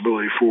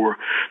responsibility for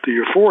the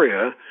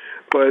euphoria,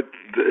 but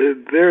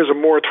there's a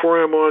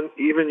moratorium on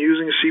even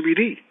using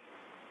CBD.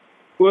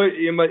 Well,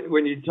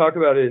 when you talk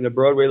about it in a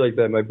broad way like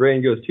that, my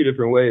brain goes two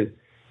different ways.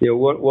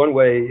 One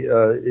way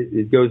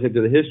it goes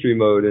into the history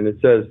mode, and it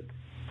says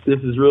this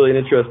is really an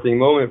interesting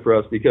moment for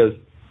us because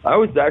I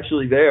was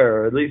actually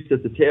there, at least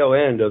at the tail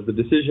end of the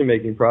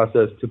decision-making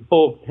process, to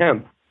pull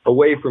hemp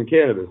away from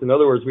cannabis. In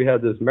other words, we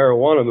had this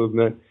marijuana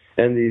movement,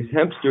 and these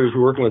hempsters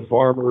were working with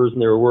farmers,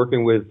 and they were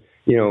working with,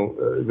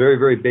 very,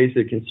 very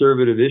basic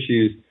conservative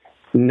issues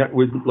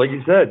with, like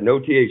you said, no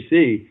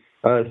THC.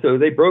 So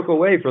they broke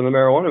away from the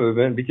marijuana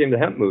movement and became the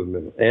hemp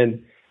movement.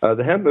 And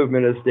the hemp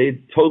movement has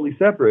stayed totally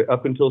separate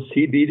up until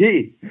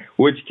CBD,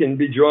 which can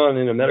be drawn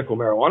in a medical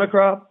marijuana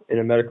crop, in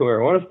a medical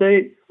marijuana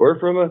state, or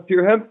from a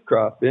pure hemp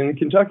crop in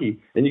Kentucky.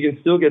 And you can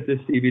still get this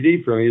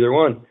CBD from either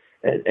one.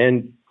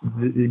 And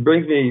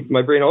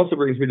my brain also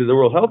brings me to the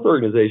World Health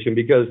Organization,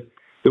 because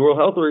the World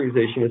Health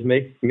Organization is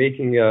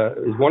making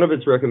one of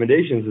its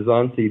recommendations is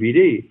on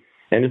CBD.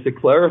 And it's a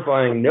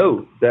clarifying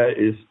note that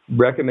is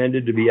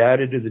recommended to be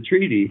added to the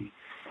treaty,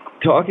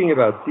 talking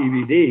about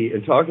CBD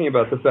and talking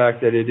about the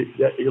fact that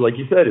like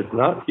you said, it's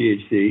not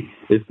THC,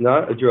 it's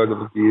not a drug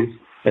of abuse,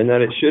 and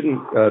that it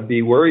shouldn't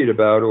be worried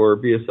about or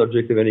be a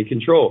subject of any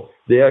control.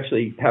 They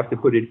actually have to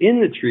put it in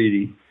the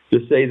treaty to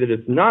say that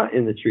it's not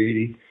in the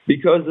treaty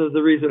because of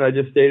the reason I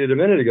just stated a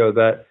minute ago,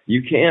 that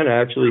you can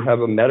actually have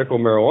a medical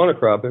marijuana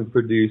crop and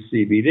produce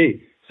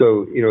CBD.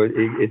 So,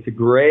 it's a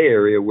gray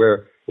area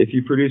where if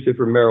you produce it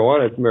from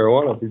marijuana, it's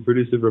marijuana. If you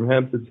produce it from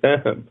hemp, it's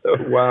hemp.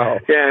 Wow.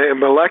 Yeah,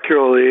 and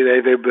molecularly,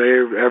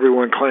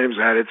 everyone claims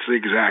that it's the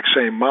exact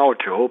same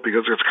molecule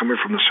because it's coming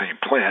from the same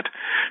plant.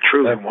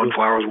 Truly, one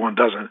flowers, one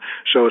doesn't.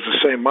 So it's the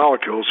same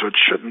molecule, so it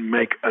shouldn't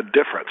make a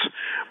difference.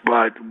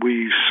 But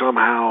we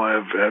somehow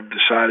have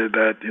decided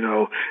that,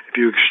 if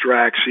you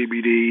extract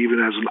CBD even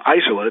as an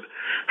isolate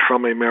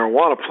from a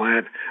marijuana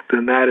plant,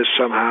 then that is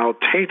somehow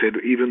tainted,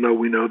 even though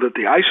we know that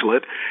the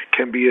isolate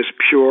can be as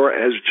pure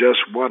as just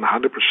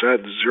 100%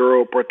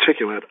 zero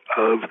particulate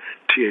of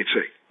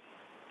THC.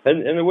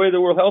 And the way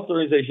the World Health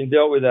Organization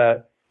dealt with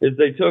that is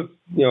they took,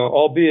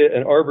 albeit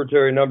an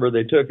arbitrary number,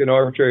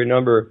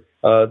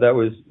 that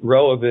was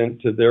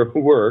relevant to their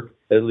work,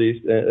 at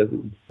least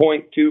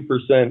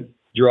 0.2%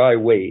 dry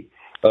weight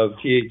of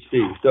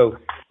THC. So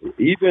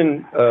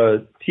even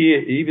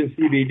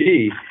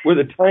CBD with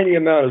a tiny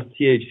amount of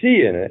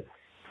THC in it,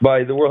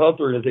 by the World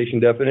Health Organization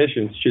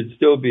definitions, should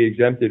still be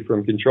exempted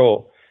from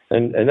control.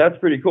 And that's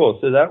pretty cool.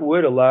 So that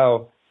would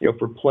allow,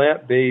 for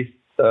plant-based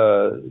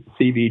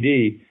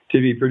CBD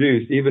to be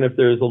produced, even if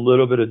there's a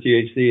little bit of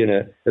THC in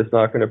it, it's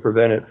not going to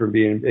prevent it from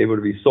being able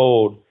to be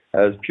sold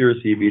as pure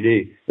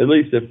CBD, at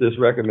least if this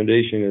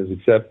recommendation is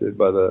accepted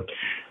by the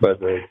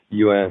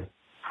UN.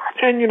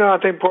 And, I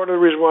think part of the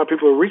reason why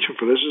people are reaching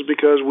for this is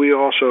because we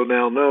also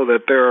now know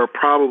that there are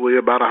probably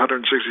about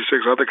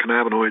 166 other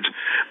cannabinoids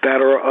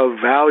that are of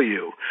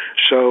value.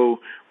 So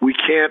we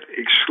can't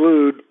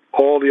exclude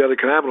all the other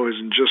cannabinoids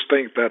and just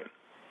think that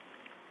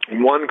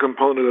one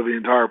component of the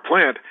entire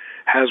plant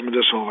has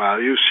medicinal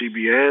value: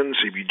 CBN,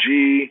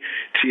 CBG,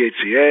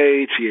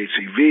 THCA,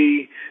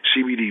 THCV,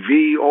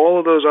 CBDV. All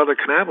of those other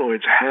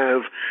cannabinoids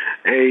have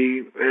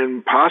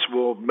an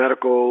possible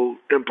medical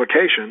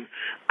implication.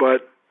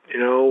 But,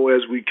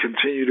 as we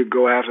continue to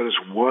go after this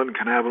one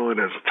cannabinoid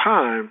at a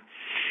time,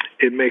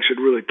 it makes it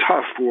really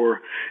tough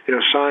for,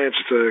 science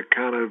to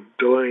kind of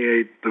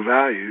delineate the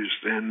values.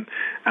 And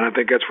I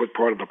think that's what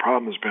part of the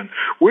problem has been.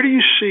 Where do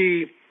you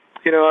see...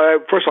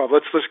 first off,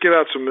 let's get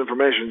out some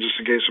information just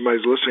in case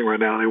somebody's listening right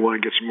now and they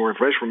want to get some more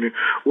information from you.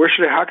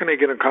 How can they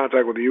get in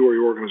contact with you or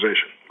your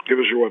organization? Give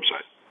us your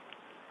website.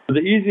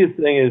 The easiest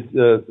thing is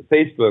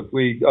Facebook.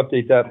 We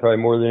update that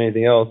probably more than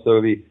anything else. So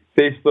it'll be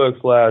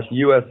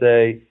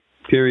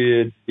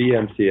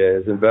Facebook.USA.BMCA,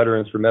 as in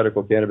Veterans for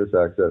Medical Cannabis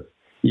Access.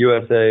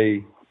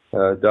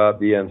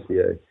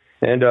 USA.BMCA.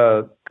 And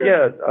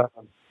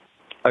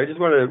I just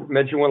want to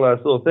mention one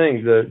last little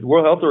thing. The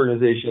World Health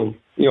Organization,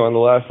 on the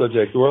last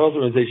subject, the World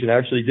Health Organization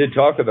actually did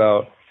talk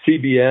about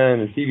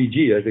CBN and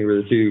CBG, I think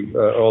were the two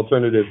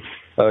alternative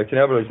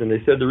cannabinoids, and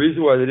they said the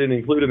reason why they didn't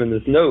include them in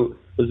this note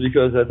was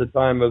because at the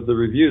time of the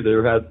review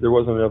there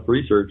wasn't enough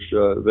research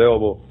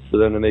available for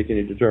them to make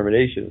any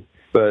determinations.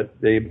 But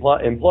they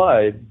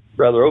implied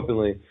rather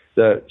openly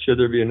that should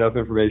there be enough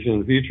information in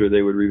the future,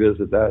 they would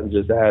revisit that and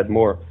just add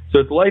more. So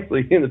it's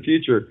likely in the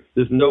future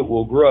this note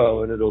will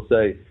grow and it'll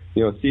say,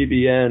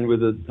 CBN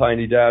with a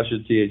tiny dash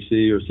of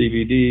THC or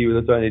CBD with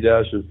a tiny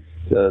dash of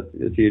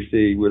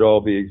THC would all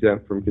be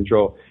exempt from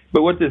control.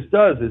 But what this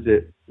does is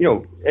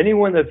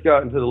anyone that's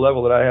gotten to the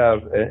level that I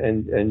have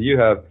and you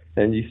have,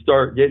 and you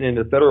start getting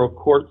into the federal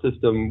court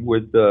system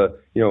with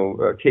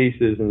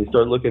cases, and you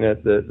start looking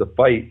at the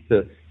fight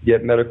to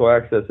get medical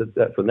access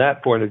from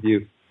that point of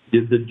view,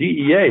 the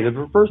DEA,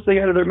 the first thing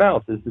out of their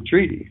mouth is the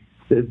treaty.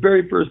 The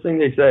very first thing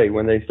they say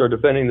when they start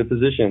defending the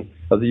position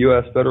of the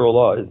U.S. federal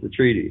law is the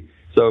treaty.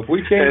 So if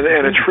we change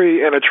and a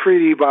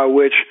treaty by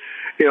which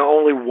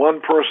only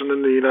one person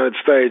in the United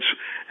States,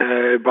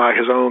 by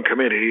his own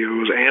committee, who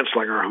was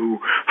Anslinger, who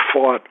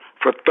fought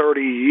for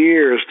 30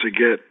 years to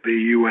get the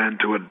UN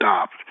to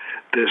adopt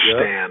this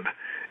stand.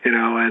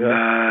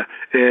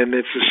 And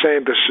it's the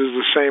same. This is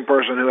the same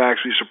person who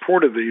actually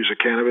supported the use of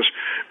cannabis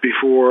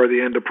before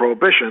the end of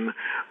Prohibition,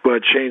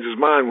 but changed his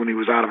mind when he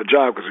was out of a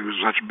job because he was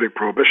such a big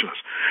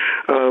prohibitionist.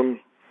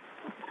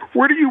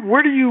 Where do you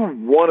want to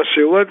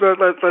see?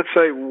 Let's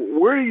say,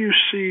 where do you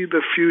see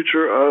the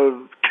future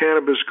of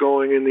cannabis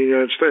going in the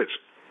United States?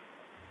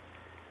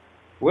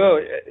 Well,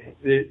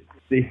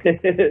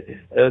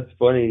 that's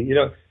funny.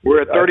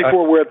 We're at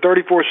 34. We're at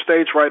 34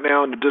 states right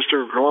now in the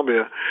District of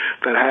Columbia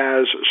that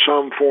has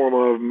some form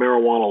of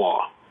marijuana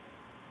law.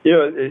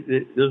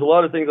 There's a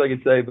lot of things I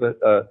could say, but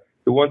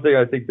the one thing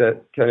I think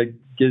that kind of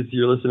gives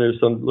your listeners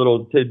some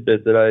little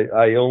tidbit that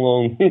I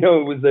alone,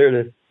 was there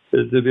to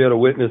be able to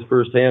witness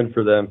firsthand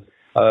for them.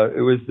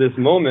 It was this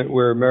moment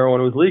where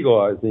marijuana was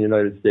legalized in the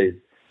United States.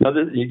 Now,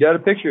 you got a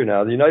picture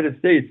now. The United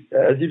States,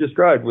 as you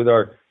described, with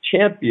our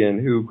champion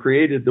who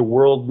created the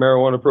world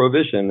marijuana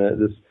prohibition,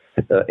 this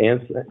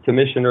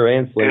Commissioner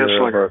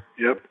Anslinger of our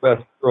U.S.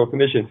 Federal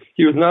Commission.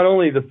 He was not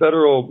only the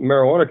federal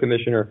marijuana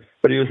commissioner,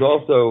 but he was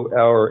also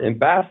our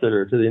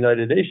ambassador to the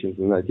United Nations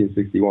in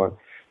 1961.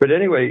 But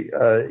anyway,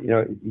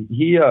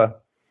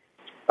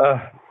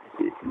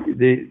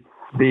 the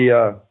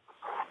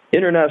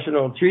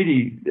international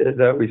treaty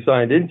that we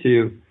signed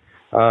into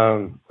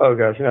Oh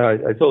gosh, no,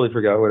 I totally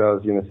forgot what I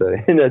was going to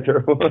say. Isn't that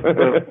terrible?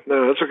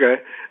 No, it's okay.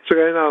 It's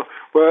okay. No,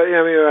 well,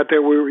 yeah, I mean, I think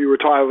you were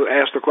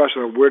asked the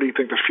question of where do you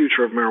think the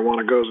future of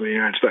marijuana goes in the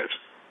United States?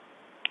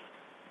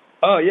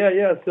 Oh yeah.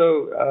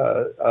 So,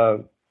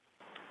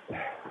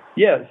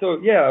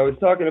 I was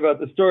talking about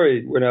the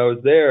story when I was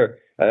there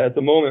at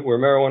the moment where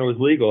marijuana was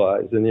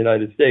legalized in the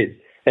United States,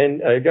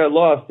 and I got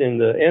lost in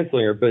the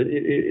Anslinger. But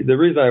the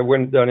reason I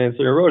went down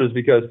Anslinger Road is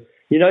because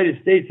the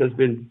United States has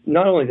been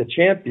not only the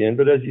champion,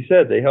 but as you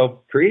said, they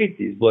helped create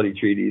these bloody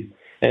treaties.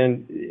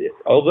 And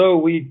although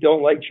we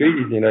don't like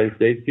treaties in the United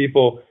States,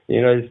 people in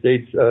the United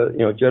States,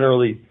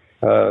 generally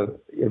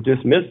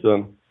dismiss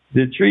them.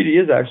 The treaty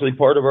is actually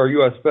part of our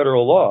U.S.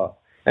 federal law.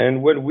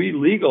 And when we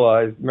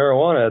legalized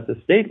marijuana at the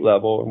state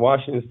level in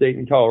Washington State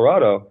and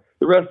Colorado,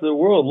 the rest of the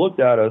world looked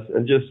at us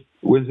and just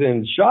was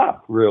in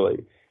shock,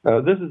 really.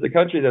 This is the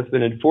country that's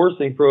been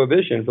enforcing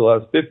prohibition for the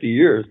last 50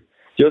 years.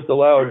 Just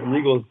allowed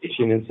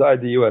legalization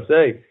inside the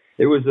USA.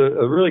 It was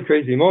a really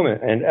crazy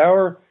moment. And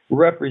our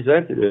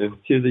representative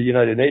to the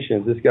United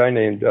Nations, this guy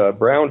named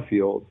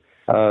Brownfield,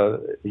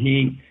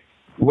 he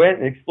went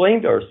and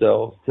explained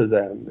ourselves to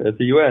them at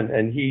the UN.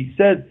 And he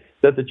said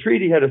that the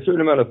treaty had a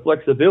certain amount of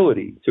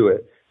flexibility to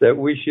it, that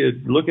we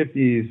should look at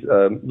these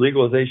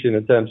legalization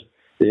attempts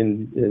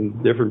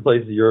in different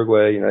places,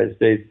 Uruguay, United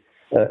States,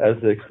 as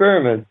an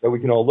experiment that we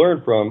can all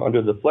learn from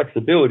under the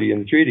flexibility in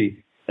the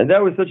treaty. And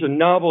that was such a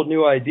novel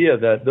new idea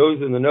that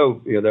those in the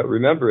know, that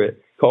remember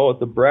it, call it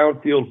the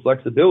Brownfield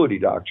flexibility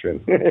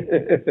doctrine.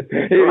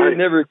 It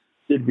never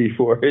did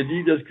before.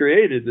 He just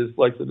created this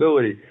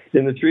flexibility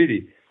in the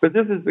treaty. But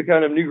this is the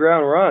kind of new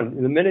ground we're on.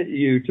 The minute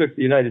you took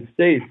the United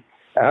States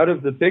out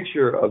of the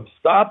picture of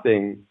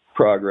stopping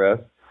progress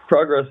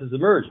has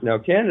emerged. Now,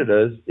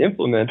 Canada is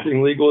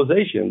implementing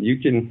legalization. You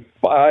can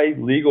buy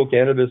legal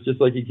cannabis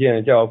just like you can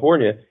in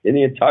California in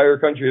the entire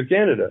country of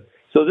Canada.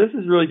 So this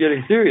is really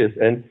getting serious.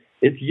 And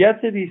it's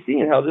yet to be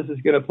seen how this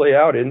is going to play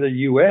out in the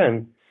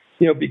UN,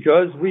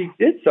 because we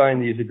did sign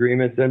these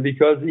agreements and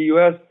because the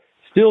U.S.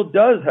 still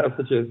does have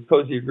such a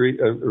cozy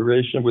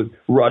relation with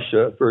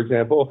Russia, for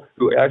example,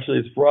 who actually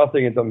is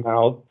frothing at the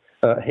mouth,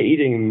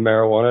 hating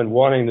marijuana and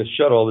wanting to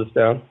shut all this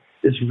down.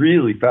 It's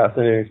really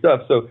fascinating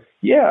stuff. So,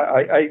 yeah,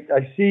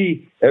 I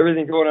see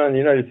everything going on in the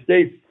United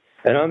States,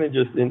 and I'm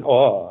just in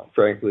awe,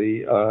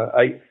 frankly.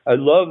 I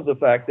love the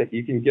fact that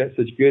you can get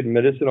such good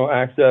medicinal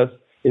access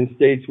in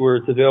states where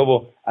it's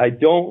available. I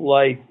don't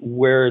like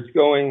where it's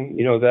going,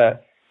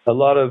 that a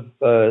lot of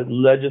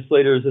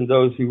legislators and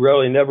those who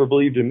really never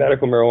believed in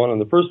medical marijuana in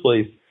the first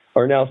place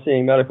are now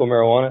seeing medical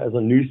marijuana as a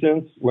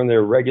nuisance when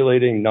they're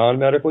regulating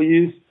non-medical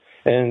use.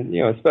 And,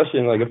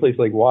 especially in like a place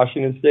like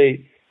Washington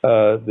State,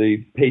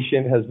 the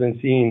patient has been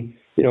seen,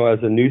 as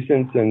a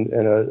nuisance and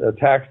a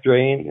tax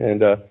drain,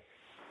 and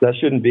that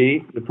shouldn't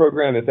be. The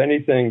program, if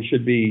anything,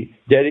 should be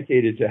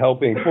dedicated to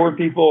helping poor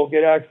people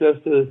get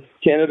access to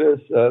cannabis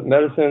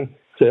medicine,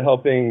 to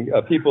helping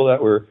people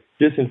that were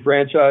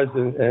disenfranchised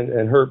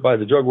and hurt by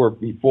the drug war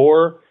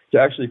before, to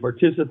actually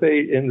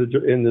participate in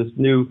this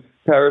new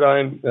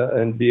paradigm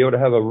and be able to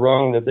have a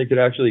rung that they could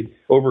actually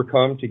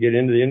overcome to get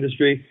into the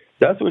industry.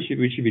 That's what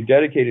we should be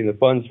dedicating the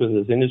funds for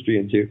this industry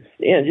into.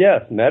 And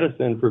yes,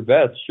 medicine for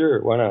vets,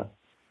 sure, why not?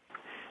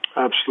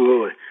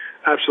 Absolutely.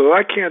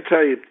 I can't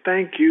tell you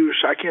thank you.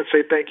 I can't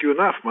say thank you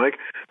enough, Mike,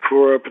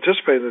 for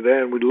participating today,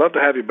 and we'd love to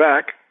have you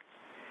back.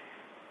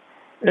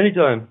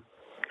 Anytime.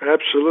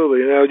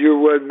 Absolutely. Now,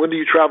 when do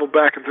you travel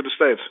back into the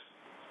States?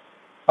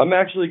 I'm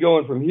actually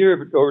going from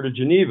here over to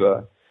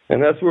Geneva,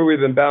 and that's where we've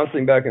been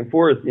bouncing back and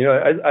forth.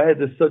 I had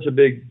such a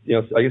big,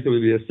 I guess it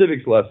would be a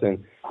civics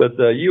lesson, but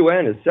the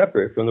UN is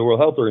separate from the World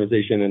Health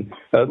Organization. And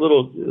a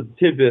little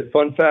tidbit,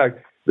 fun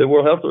fact, the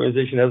World Health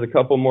Organization has a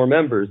couple more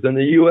members than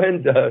the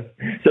UN does.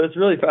 So it's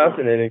really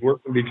fascinating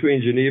working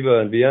between Geneva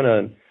and Vienna.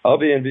 And I'll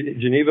be in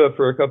Geneva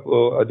for a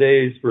couple of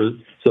days for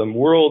some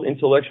World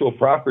Intellectual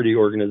Property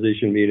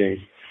Organization meetings,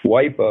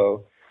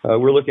 WIPO.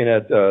 We're looking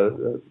at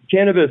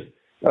cannabis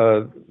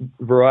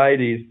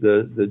varieties,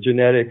 the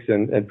genetics,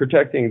 and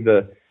protecting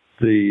the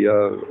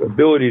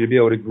ability to be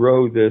able to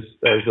grow this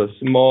as a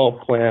small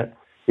plant,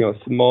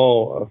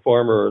 small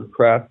farmer,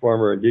 craft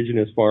farmer,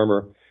 indigenous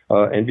farmer,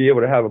 and be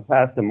able to have a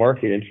path to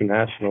market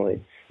internationally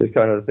is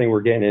kind of the thing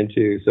we're getting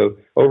into. So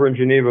over in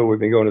Geneva, we've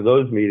been going to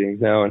those meetings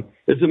now, and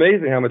it's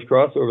amazing how much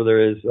crossover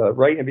there is.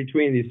 Right in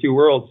between these two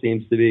worlds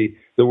seems to be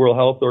the World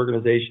Health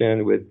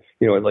Organization with,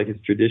 like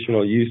its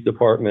traditional use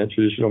department,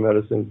 traditional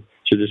medicine,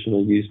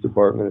 traditional use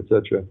department,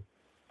 etc.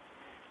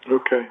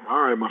 Okay.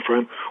 All right, my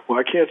friend. Well,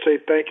 I can't say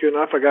thank you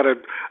enough. I'm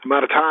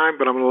out of time,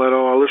 but I'm going to let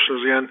all our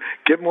listeners in.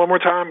 Give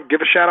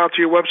a shout out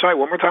to your website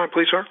one more time,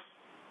 please, sir.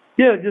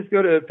 Yeah, just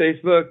go to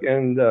Facebook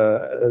and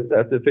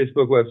at the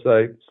Facebook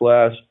website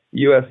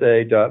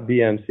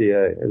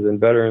 /USA.BMCA, as in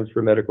Veterans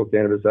for Medical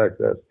Cannabis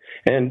Access.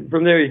 And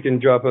from there, you can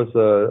drop us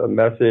a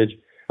message.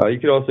 You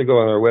can also go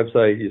on our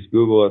website, just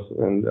Google us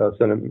and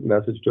send a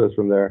message to us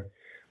from there.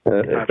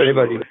 If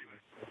anybody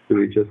to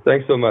reach us.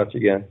 Thanks so much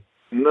again.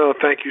 No,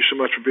 thank you so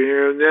much for being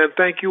here. And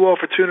thank you all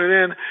for tuning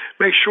in.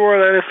 Make sure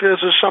that if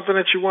this is something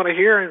that you want to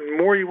hear and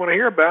more you want to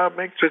hear about,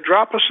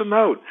 drop us a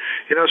note.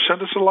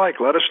 Send us a like.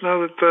 Let us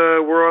know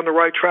that we're on the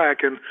right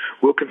track, and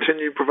we'll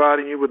continue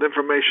providing you with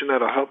information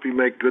that'll help you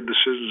make good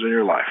decisions in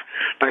your life.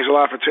 Thanks a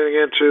lot for tuning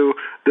in to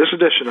this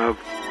edition of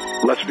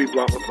Let's Be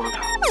Blunt with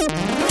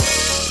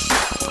Montel.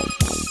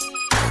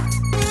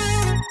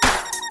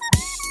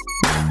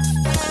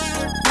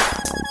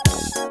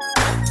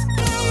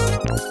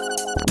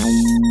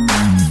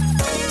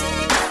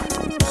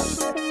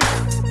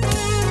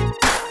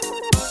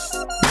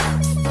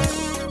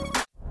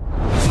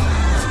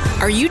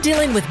 Are you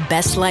dealing with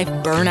best life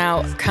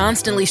burnout,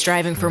 constantly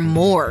striving for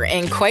more,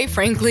 and quite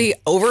frankly,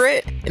 over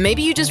it?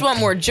 Maybe you just want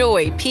more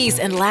joy, peace,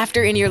 and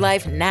laughter in your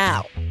life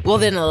now. Well,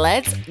 then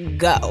let's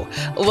go.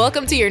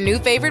 Welcome to your new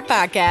favorite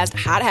podcast,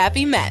 Hot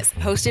Happy Mess,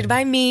 hosted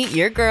by me,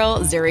 your girl,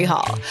 Zuri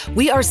Hall.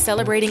 We are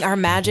celebrating our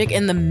magic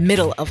in the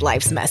middle of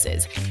life's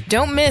messes.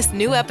 Don't miss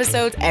new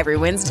episodes every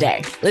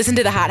Wednesday. Listen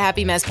to the Hot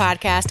Happy Mess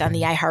podcast on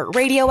the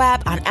iHeartRadio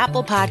app, on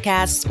Apple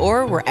Podcasts,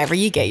 or wherever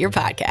you get your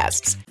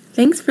podcasts.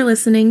 Thanks for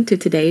listening to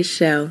today's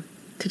show.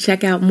 To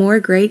check out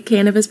more great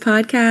cannabis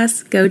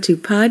podcasts, go to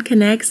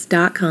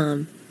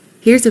podconnects.com.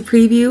 Here's a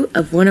preview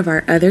of one of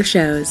our other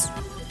shows.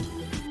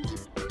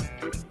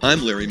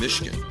 I'm Larry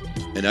Mishkin,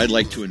 and I'd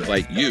like to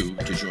invite you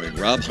to join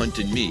Rob Hunt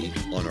and me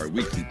on our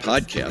weekly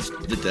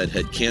podcast, The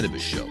Deadhead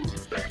Cannabis Show.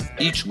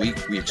 Each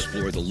week, we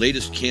explore the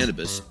latest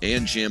cannabis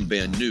and jam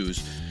band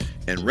news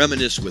and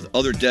reminisce with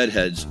other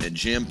Deadheads and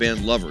jam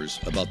band lovers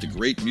about the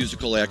great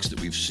musical acts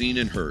that we've seen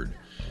and heard.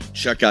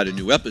 Check out a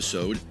new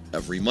episode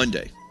every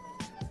Monday.